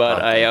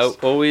But podcasts. I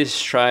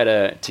always try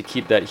to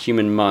keep that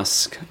human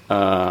musk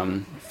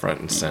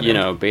front and center. You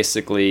know,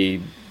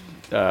 basically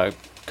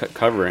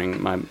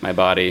covering my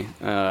body.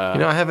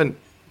 I haven't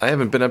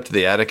been up to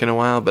the attic in a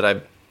while, but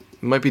it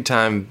might be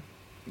time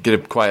get a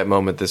quiet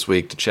moment this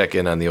week to check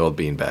in on the old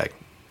beanbag.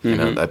 You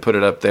know, I put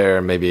it up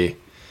there maybe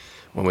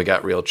when we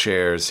got real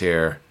chairs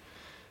here,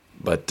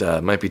 but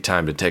it might be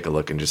time to take a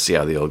look and just see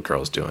how the old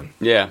girl's doing.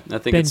 Yeah, I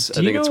think it's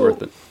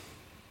worth it.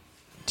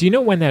 Do you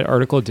know when that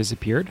article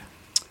disappeared?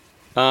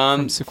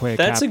 From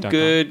That's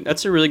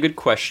a really good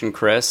question,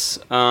 Chris.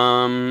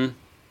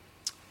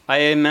 I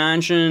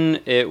imagine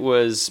it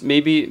was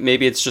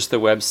maybe it's just the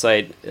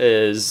website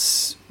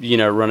is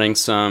running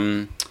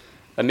some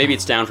maybe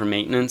it's down for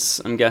maintenance,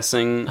 I'm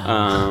guessing,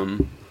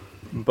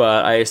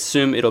 but I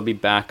assume it'll be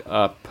back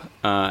up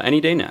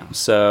any day now.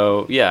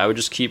 So yeah, I would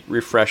just keep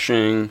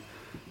refreshing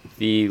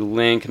the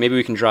link. Maybe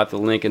we can drop the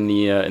link in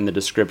the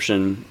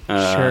description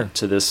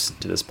to this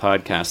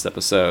podcast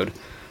episode,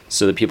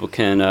 so that people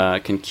can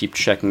keep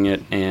checking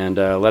it and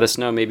let us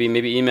know.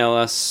 Maybe email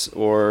us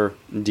or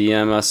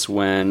DM us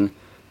when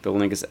the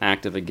link is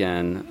active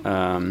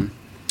again,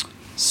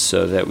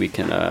 so that we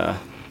can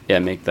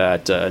make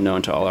that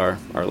known to all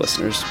our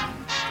listeners.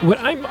 What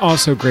I'm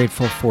also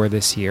grateful for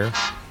this year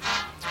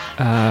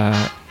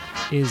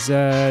is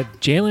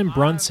Jalen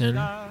Brunson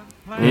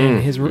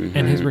and his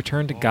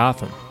return to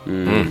Gotham.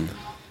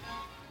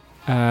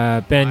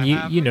 Ben,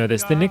 you know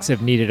this. The Knicks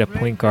have needed a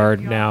point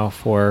guard now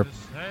for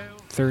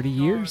 30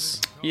 years.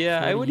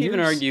 Yeah, I would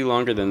even argue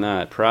longer than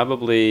that.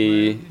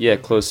 Probably,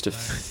 close to...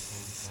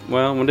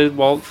 when did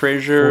Walt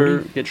Frazier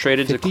get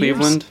traded to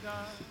Cleveland?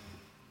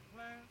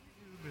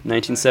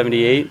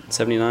 1978,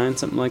 79,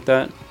 something like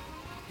that.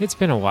 It's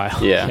been a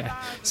while. Yeah.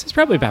 So it's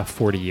probably about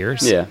 40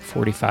 years. Yeah.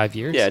 45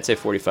 years. Yeah, I'd say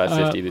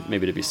 45, 50,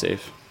 maybe to be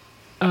safe.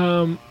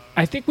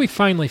 I think we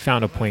finally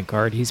found a point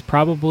guard. He's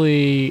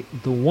probably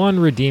the one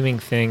redeeming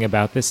thing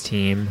about this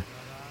team.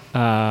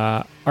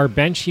 Our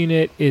bench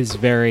unit is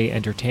very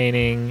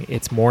entertaining.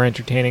 It's more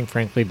entertaining,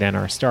 frankly, than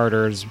our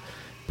starters.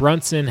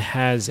 Brunson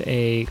has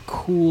a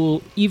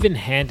cool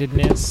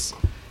even-handedness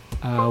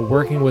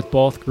working with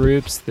both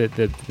groups,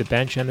 the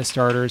bench and the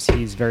starters.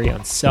 He's very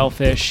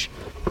unselfish.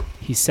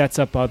 He sets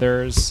up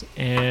others,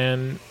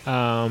 and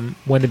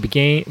when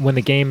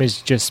the game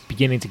is just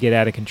beginning to get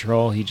out of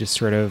control, he just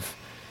sort of,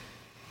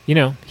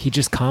 he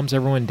just calms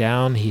everyone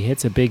down. He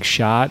hits a big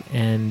shot,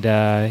 and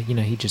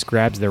he just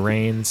grabs the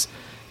reins.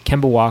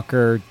 Kemba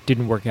Walker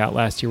didn't work out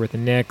last year with the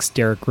Knicks.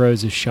 Derrick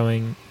Rose is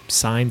showing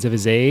signs of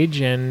his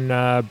age,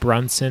 and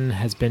Brunson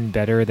has been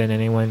better than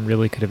anyone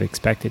really could have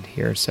expected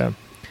here. So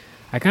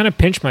I kind of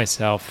pinch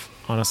myself,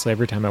 honestly,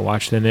 every time I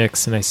watch the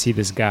Knicks and I see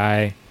this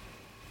guy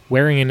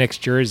wearing a Knicks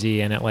jersey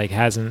and it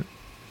hasn't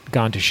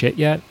gone to shit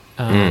yet,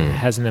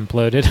 hasn't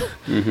imploded.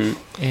 Mm-hmm.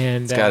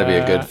 And it's got to be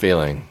a good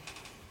feeling.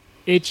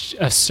 It's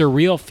a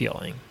surreal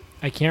feeling.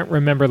 I can't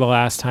remember the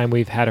last time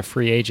we've had a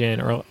free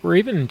agent or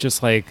even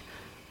just a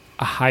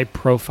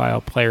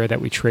high-profile player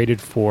that we traded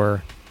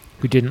for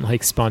who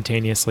didn't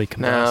spontaneously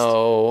combust.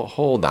 No,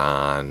 hold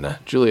on.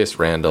 Julius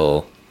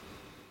Randle,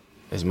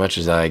 as much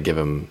as I give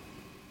him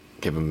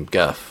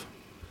guff,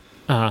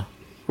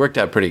 worked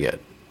out pretty good.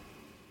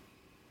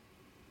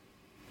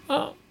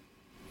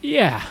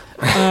 Yeah.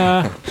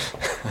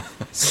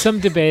 Some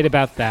debate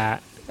about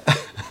that.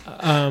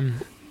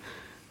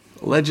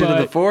 Legend of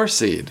the 4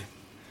 seed.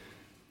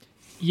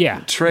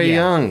 Yeah. Trae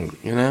Young,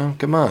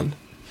 come on.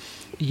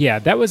 Yeah,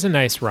 that was a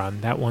nice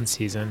run, that one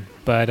season.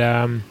 But,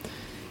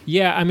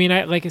 yeah, I mean,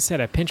 like I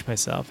said, I pinch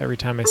myself every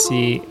time I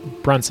see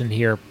Brunson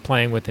here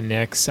playing with the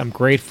Knicks. I'm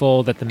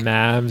grateful that the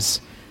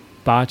Mavs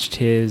botched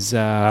his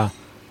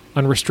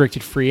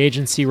unrestricted free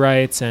agency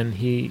rights, and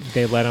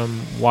they let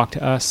him walk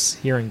to us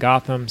here in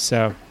Gotham.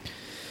 So,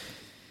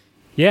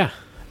 yeah,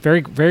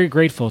 very, very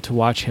grateful to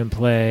watch him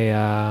play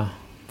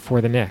for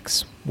the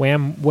Knicks.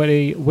 Wham, what do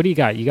you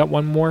got? You got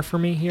one more for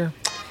me here?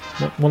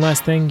 One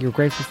last thing you're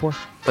grateful for?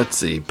 Let's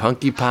see.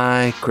 Punkie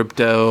Pie,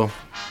 Crypto,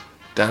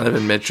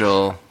 Donovan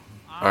Mitchell,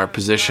 our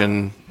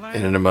position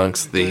in and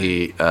amongst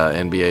the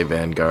NBA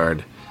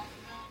Vanguard.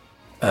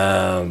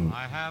 I'm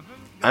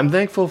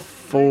thankful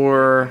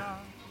for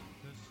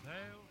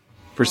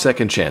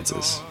second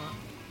chances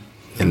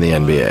in the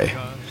NBA.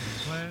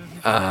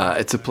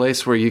 It's a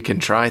place where you can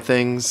try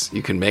things,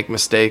 you can make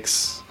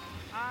mistakes,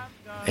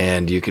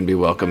 and you can be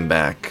welcomed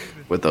back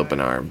with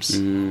open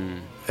arms.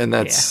 And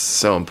that's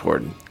so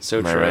important. So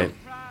Am I true. right?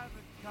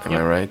 Am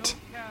I right?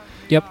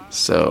 Yep.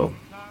 So.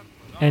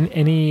 And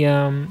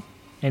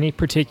any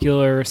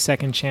particular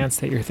second chance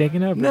that you're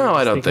thinking of? No,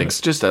 I don't think.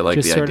 It's just I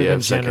like the idea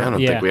of second. I don't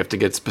think we have to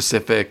get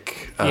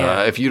specific.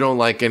 If you don't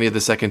like any of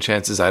the second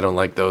chances, I don't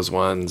like those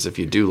ones. If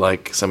you do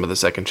like some of the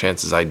second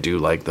chances, I do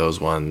like those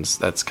ones.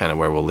 That's kind of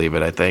where we'll leave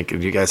it, I think. Do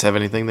you guys have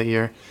anything that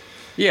you're...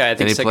 Yeah, I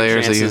think any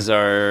second chances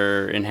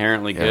are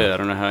inherently good. Yeah. I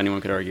don't know how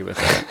anyone could argue with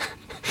that.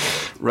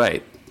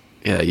 Right.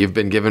 Yeah, you've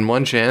been given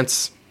one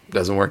chance.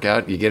 Doesn't work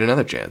out, you get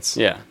another chance.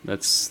 Yeah,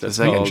 that's the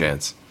second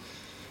chance.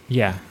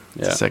 Yeah.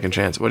 It's a second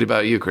chance. What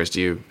about you, Chris?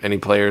 Any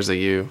players that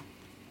you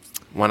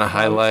want to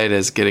highlight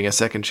as getting a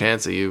second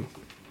chance that you...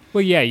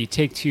 Well, yeah, you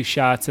take 2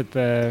 shots at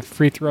the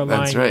free throw line.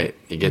 That's right.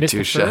 You get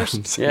 2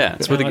 shots. Yeah,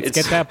 it's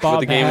get that ball what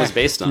the game back. was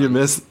based on.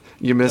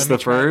 You miss the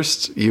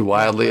first. You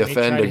wildly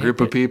offend a group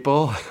of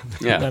people.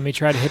 Yeah. Let me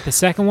try to hit the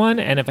second one,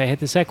 and if I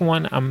hit the second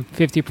one, I'm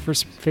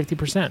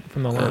 50%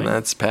 from the line. And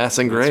that's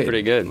passing great. That's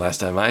pretty good. Last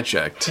time I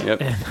checked.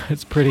 Yep. And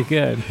that's pretty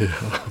good.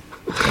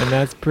 And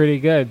that's pretty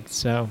good.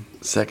 So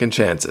second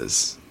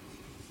chances.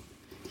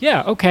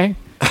 Yeah. Okay.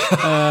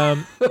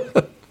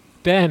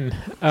 Ben,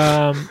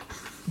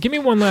 give me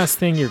one last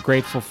thing you're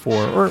grateful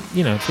for, or if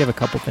you have a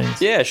couple things.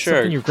 Yeah, sure.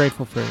 Something you're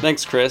grateful for.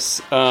 Thanks,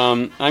 Chris.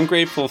 I'm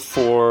grateful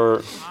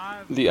for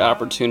the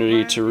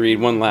opportunity to read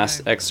one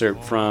last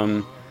excerpt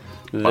from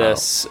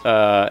this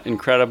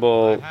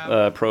incredible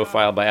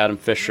profile by Adam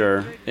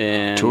Fisher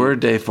in Tour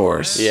de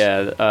Force.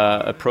 Yeah,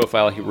 a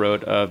profile he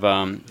wrote of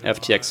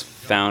FTX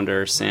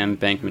founder Sam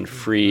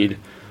Bankman-Fried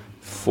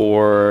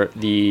for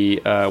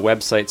the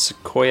website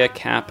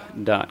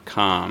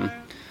sequoiacap.com.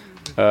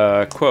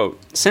 Quote,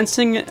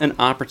 sensing an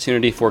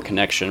opportunity for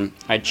connection,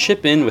 I'd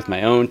chip in with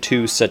my own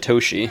 2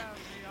 Satoshi,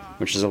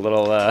 which is a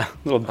little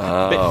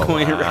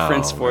Bitcoin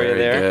reference for you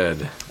there.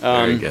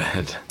 Very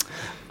good.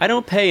 I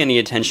don't pay any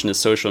attention to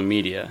social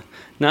media,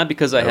 not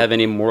because I have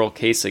any moral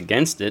case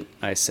against it,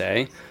 I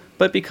say,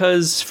 but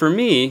because, for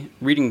me,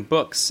 reading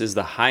books is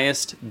the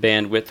highest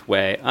bandwidth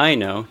way I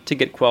know to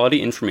get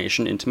quality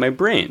information into my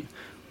brain,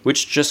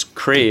 which just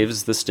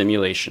craves the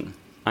stimulation.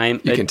 You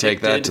can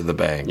take that to the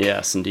bank.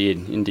 Yes,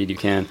 indeed. Indeed you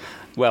can.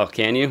 Well,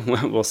 can you?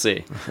 We'll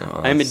see.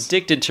 I'm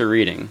addicted to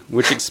reading,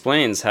 which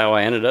explains how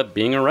I ended up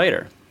being a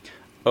writer.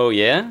 Oh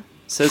yeah?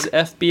 Says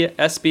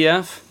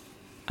SBF.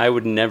 I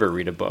would never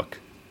read a book.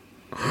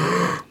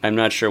 I'm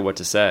not sure what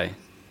to say.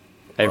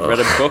 I've read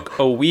a book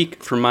a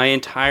week for my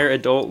entire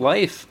adult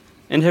life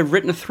and have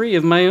written 3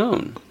 of my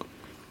own.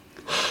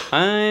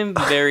 I'm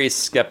very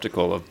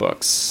skeptical of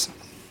books.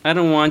 I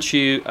don't want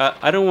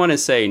to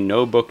say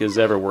no book is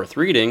ever worth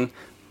reading,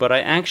 but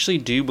I actually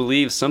do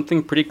believe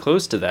something pretty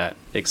close to that,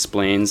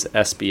 explains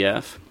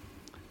SBF.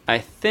 I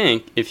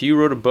think if you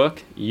wrote a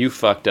book, you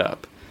fucked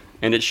up.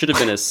 And it should have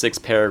been a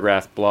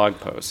 6-paragraph blog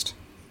post.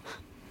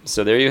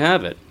 So there you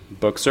have it.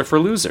 Books are for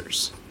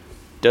losers.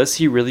 Does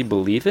he really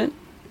believe it?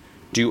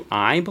 Do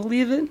I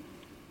believe it?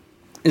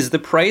 Is the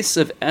price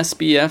of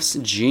SBF's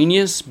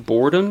genius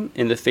boredom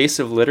in the face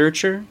of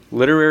literature,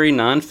 literary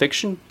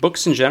nonfiction,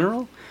 books in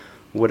general?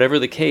 Whatever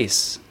the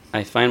case,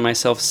 I find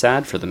myself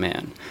sad for the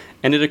man.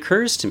 And it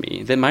occurs to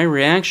me that my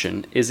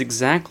reaction is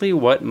exactly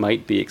what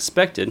might be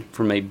expected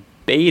from a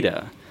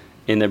beta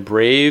in the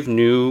brave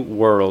new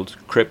world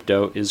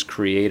crypto is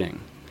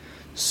creating.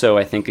 So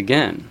I think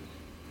again,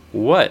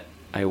 what,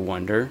 I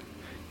wonder,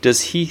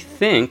 does he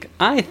think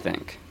I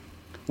think?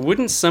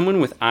 Wouldn't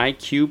someone with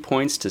IQ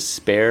points to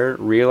spare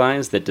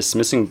realize that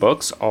dismissing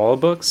books, all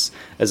books,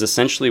 as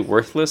essentially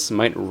worthless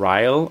might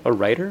rile a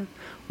writer?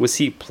 Was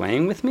he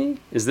playing with me?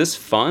 Is this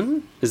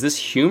fun? Is this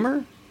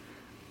humor?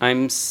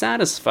 I'm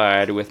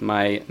satisfied with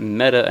my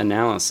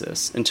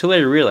meta-analysis until I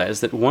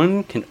realize that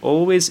one can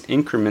always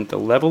increment the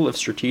level of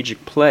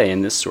strategic play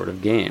in this sort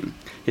of game.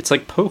 It's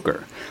like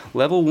poker.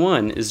 Level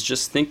 1 is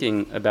just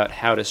thinking about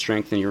how to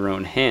strengthen your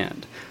own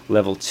hand.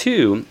 Level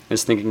 2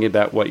 is thinking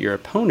about what your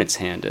opponent's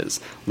hand is.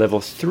 Level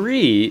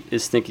 3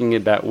 is thinking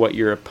about what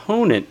your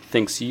opponent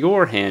thinks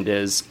your hand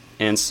is,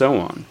 and so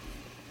on.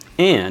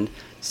 And,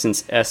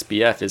 since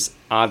SBF is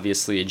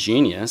obviously a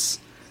genius,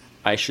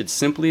 I should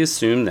simply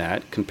assume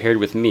that, compared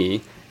with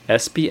me,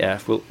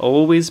 SBF will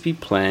always be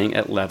playing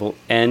at level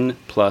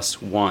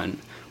N+1,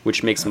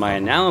 which makes my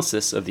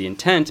analysis of the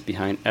intent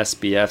behind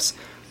SBF's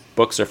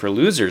books are for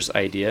losers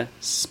idea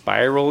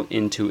spiral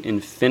into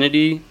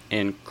infinity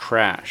and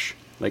crash,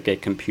 like a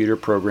computer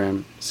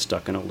program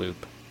stuck in a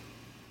loop.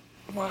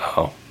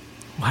 Wow.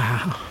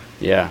 Wow.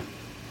 Yeah.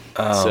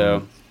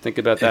 So, think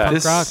about that.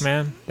 Punk rock,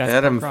 man. That's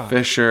Adam punk rock.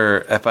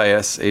 Fisher,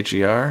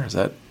 Fisher, is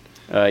that?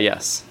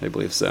 Yes, I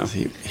believe so.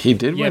 He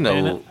did win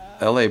a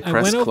LA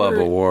Press Club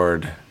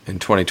award in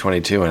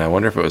 2022, and I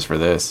wonder if it was for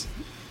this.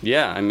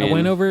 Yeah, I mean, I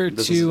went over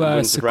to Sequoia.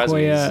 He's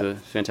a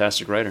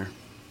fantastic writer.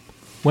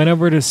 Went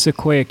over to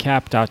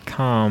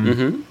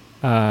sequoiacap.com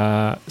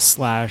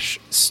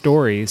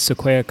 /stories,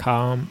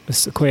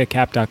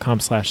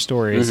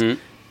 sequoiacap.com/stories,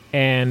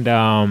 and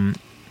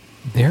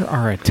there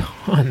are a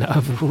ton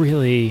of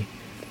really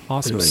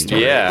awesome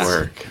stories.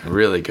 Work.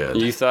 Really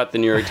good. You thought the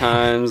New York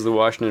Times, the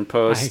Washington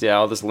Post,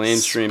 all this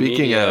mainstream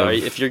media.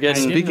 If you're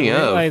getting, I didn't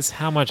realize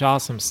how much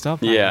awesome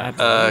stuff. Yeah,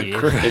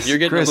 if you're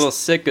getting a little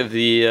sick of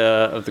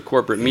the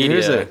corporate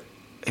media,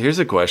 here's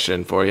a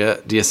question for you.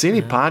 Do you see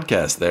any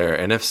podcasts there?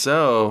 And if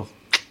so,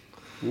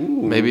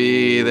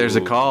 maybe there's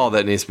a call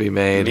that needs to be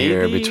made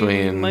here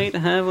between. We might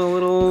have a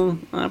little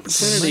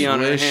opportunity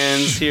on our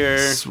hands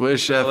here.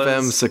 Swish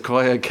FM,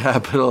 Sequoia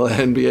Capital,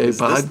 NBA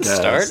podcast. Is this the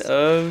start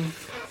of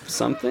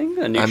something?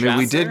 A new chapter?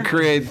 We did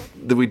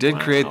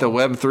create the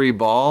Web3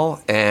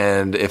 ball,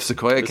 and if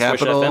Sequoia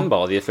Capital, Swish FM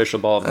ball, the official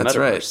ball of the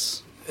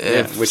metaverse. Right.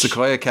 If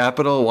Sequoia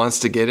Capital wants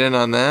to get in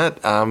on that,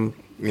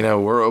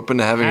 we're open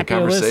to having a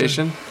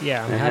conversation.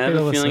 Yeah, I'm I happy have to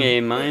a listen. feeling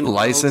a mind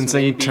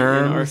licensing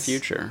terms in our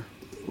future.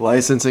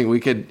 Licensing, we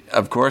could,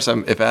 of course,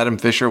 if Adam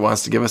Fisher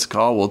wants to give us a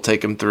call, we'll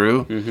take him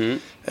through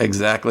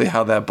exactly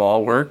how that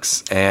ball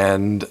works.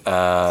 And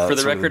for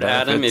the record,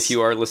 Adam, if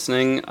you are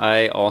listening,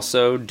 I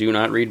also do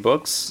not read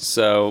books,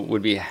 so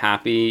would be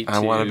happy to. I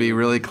want to be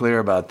really clear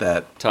about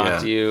that.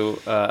 Talk to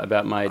you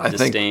about my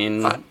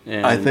disdain.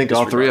 I think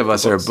all three of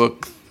us are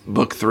book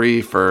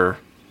free for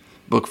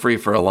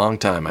a long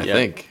time. I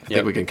think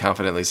we can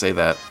confidently say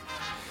that.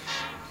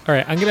 All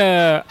right, I'm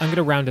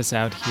gonna round us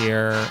out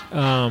here.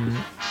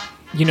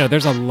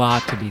 There's a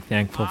lot to be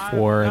thankful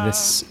for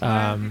this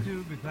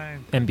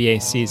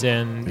NBA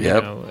season.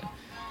 Yep.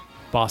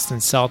 Boston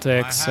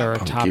Celtics are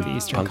atop the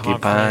Eastern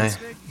Conference.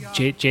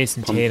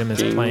 Jason Tatum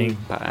is playing.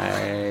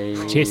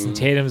 Jason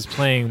Tatum is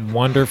playing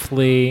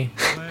wonderfully.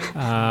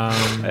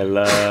 I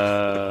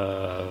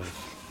love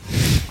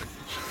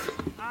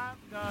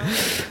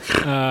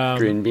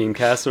green bean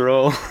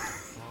casserole.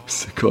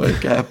 Sequoia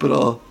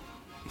Capital.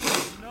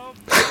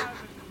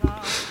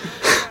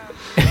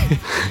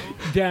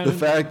 The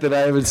fact that I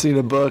haven't seen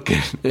a book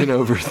in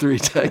over 3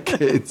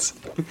 decades.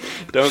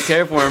 Don't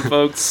care for him,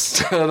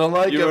 folks. I don't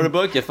like You him. wrote a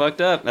book, you fucked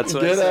up. That's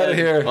what I Get said out of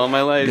here. all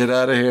my life. Get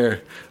out of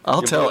here.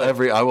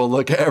 I will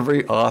look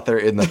every author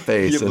in the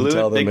face and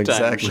tell them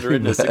exactly Should have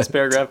written a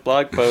 6-paragraph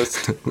blog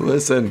post.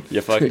 Listen, you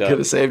fucked up. You could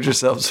have saved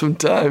yourself some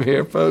time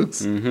here,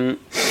 folks. Mm-hmm.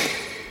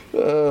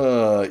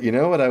 You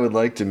know what I would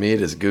like to meet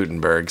is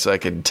Gutenberg, so I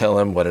could tell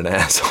him what an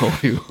asshole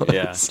he was.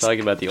 Yeah,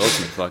 talking about the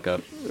ultimate fuck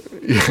up.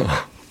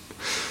 Yeah.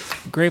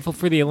 Grateful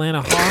for the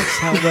Atlanta Hawks.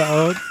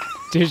 Hello,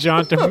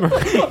 DeJounte Murray.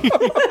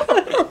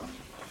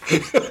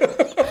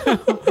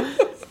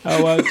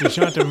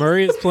 DeJounte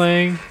Murray is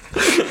playing.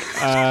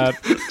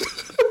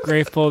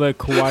 Grateful that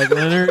Kawhi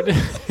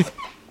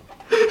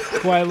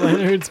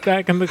Leonard's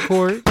back in the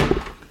court.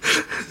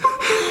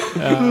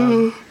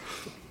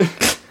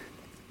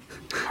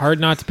 Hard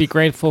not to be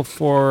grateful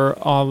for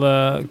all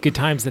the good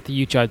times that the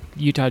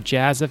Utah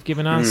Jazz have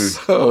given us.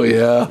 Oh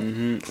yeah.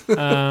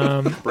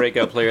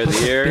 Breakout player of the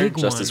year,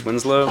 Justice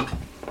Winslow.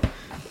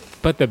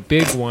 But the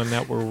big one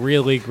that we're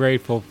really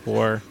grateful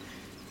for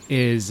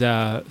is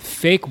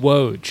fake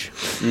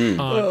Woj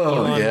on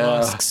Elon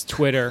Musk's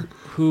Twitter,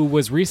 who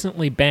was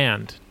recently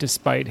banned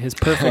despite his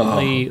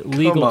perfectly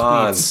legal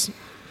tweets.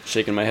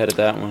 Shaking my head at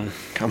that one.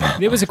 Come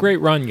on. It was a great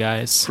run,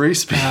 guys. Free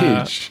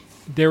speech.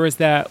 There was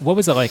that, what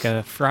was it, like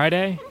a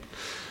Friday?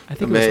 I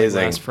think Amazing. it was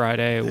like last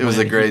Friday. It was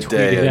a great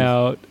day. Tweeted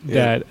out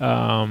that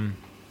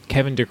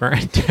Kevin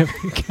Durant, that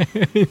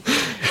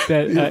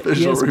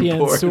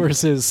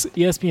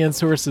ESPN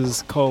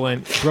sources,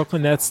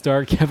 Brooklyn Nets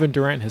star Kevin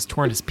Durant has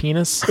torn his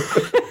penis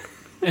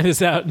and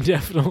is out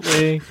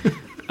indefinitely.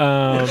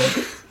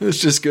 It's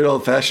just good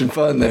old-fashioned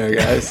fun there,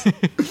 guys.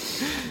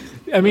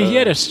 I mean, he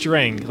had a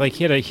string. Like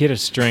he had a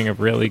string of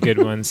really good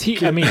ones. He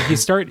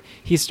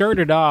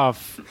started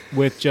off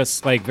with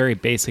just like very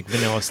basic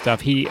vanilla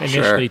stuff. He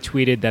initially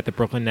tweeted that the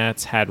Brooklyn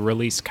Nets had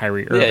released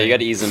Kyrie Irving. Yeah, you got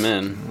to ease him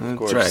in. Of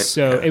course. Right.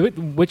 So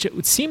which it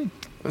would seem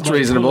that's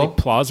reasonable, totally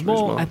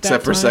plausible at that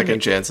except for time. second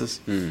chances.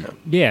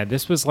 Yeah,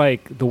 this was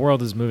like the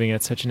world is moving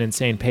at such an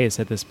insane pace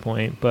at this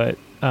point. But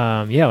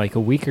like a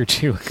week or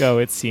two ago,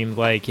 it seemed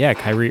like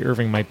Kyrie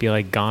Irving might be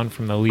like gone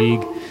from the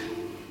league.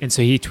 And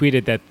so he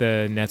tweeted that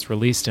the Nets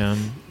released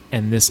him,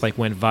 and this like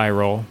went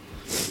viral.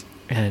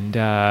 And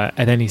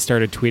then he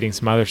started tweeting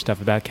some other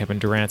stuff about Kevin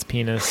Durant's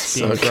penis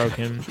being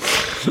broken.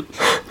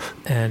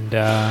 And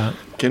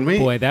can we?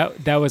 Boy,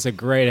 that was a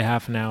great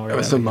half an hour. That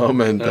was a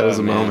moment. That was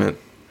a moment.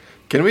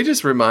 Can we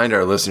just remind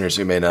our listeners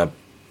who may not?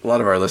 A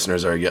lot of our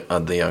listeners are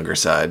on the younger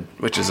side,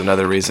 which is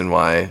another reason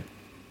why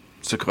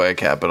Sequoia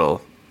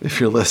Capital, if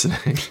you're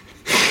listening,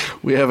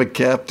 we have a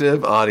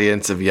captive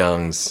audience of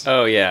youngs.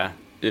 Oh yeah.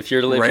 If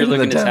you're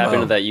looking to tap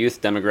into that youth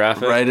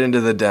demographic, right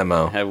into the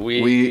demo.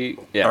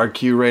 Our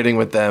Q rating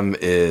with them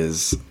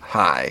is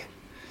high.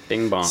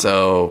 Bing bong.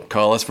 So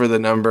call us for the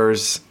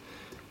numbers.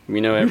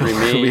 We know every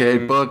meme. We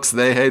hate books.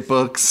 They hate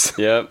books.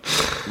 Yep.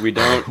 We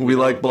don't. We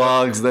like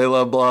blogs. They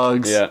love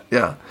blogs.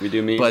 Yeah. We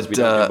do memes. But we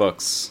don't do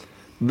books.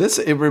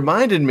 It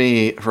reminded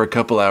me for a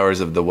couple hours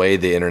of the way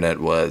the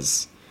internet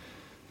was.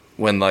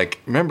 When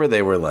remember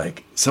they were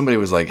like, somebody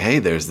was like, "Hey,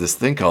 there's this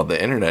thing called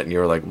the internet," and you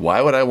were like,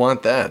 "Why would I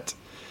want that?"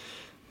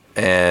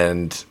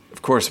 And,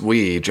 of course,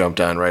 we jumped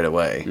on right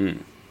away,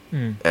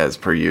 as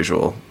per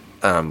usual.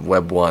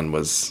 Web 1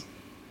 was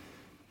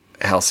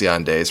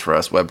halcyon days for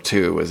us. Web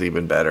 2 was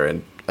even better.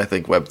 And I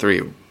think Web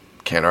 3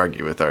 can't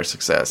argue with our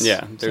success.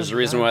 Yeah, there's a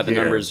reason why the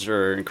numbers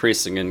are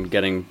increasing and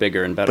getting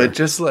bigger and better. But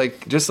just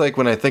like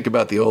when I think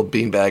about the old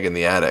beanbag in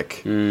the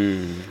attic,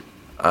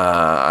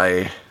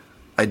 I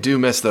do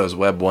miss those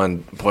Web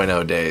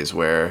 1.0 days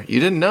where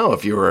you didn't know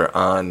if you were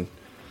on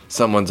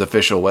someone's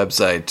official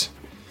website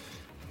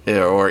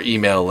or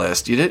email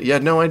list. You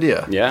had no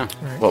idea. Yeah,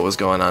 what was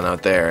going on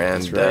out there,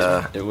 and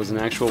that's right. It was an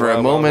actual for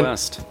a moment.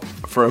 West.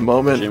 For a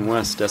moment, Jim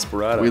West,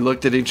 Desperado. We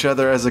looked at each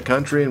other as a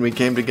country, and we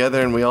came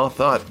together, and we all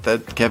thought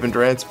that Kevin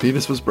Durant's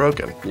penis was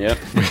broken. Yep.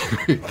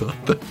 We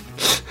thought that.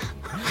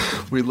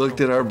 We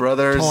looked at our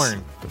brothers,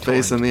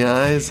 face in the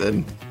eyes,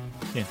 and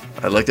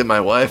I looked at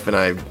my wife,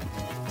 and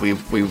we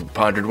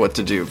pondered what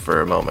to do for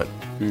a moment,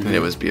 and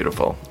it was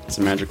beautiful. It's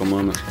a magical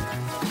moment.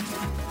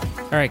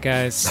 All right,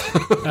 guys.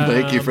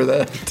 Thank you for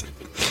that.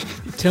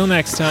 Till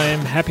next time,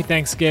 happy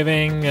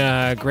Thanksgiving.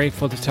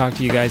 Grateful to talk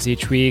to you guys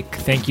each week.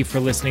 Thank you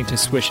for listening to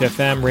Swish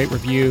FM. Rate,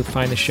 review,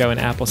 find the show in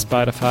Apple,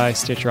 Spotify,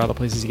 Stitcher, all the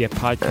places you get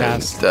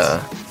podcasts.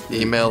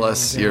 And email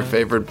us your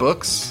favorite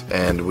books,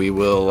 and we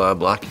will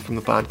block you from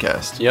the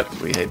podcast. Yep.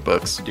 We hate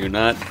books. Do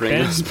not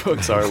bring those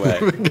books our way.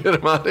 Get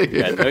them out of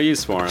here. Got no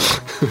use for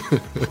them.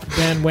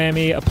 Ben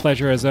Whammy, a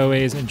pleasure as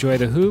always. Enjoy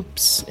the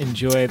hoops,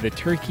 enjoy the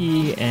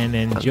turkey, and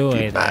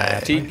enjoy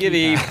the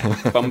Tea-givey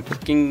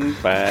pumpkin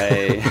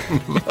pie.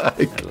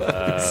 Bye.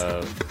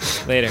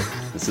 Love. Later.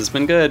 This has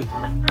been good.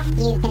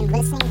 You've been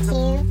listening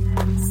to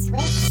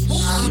Swish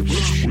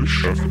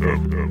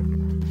FM.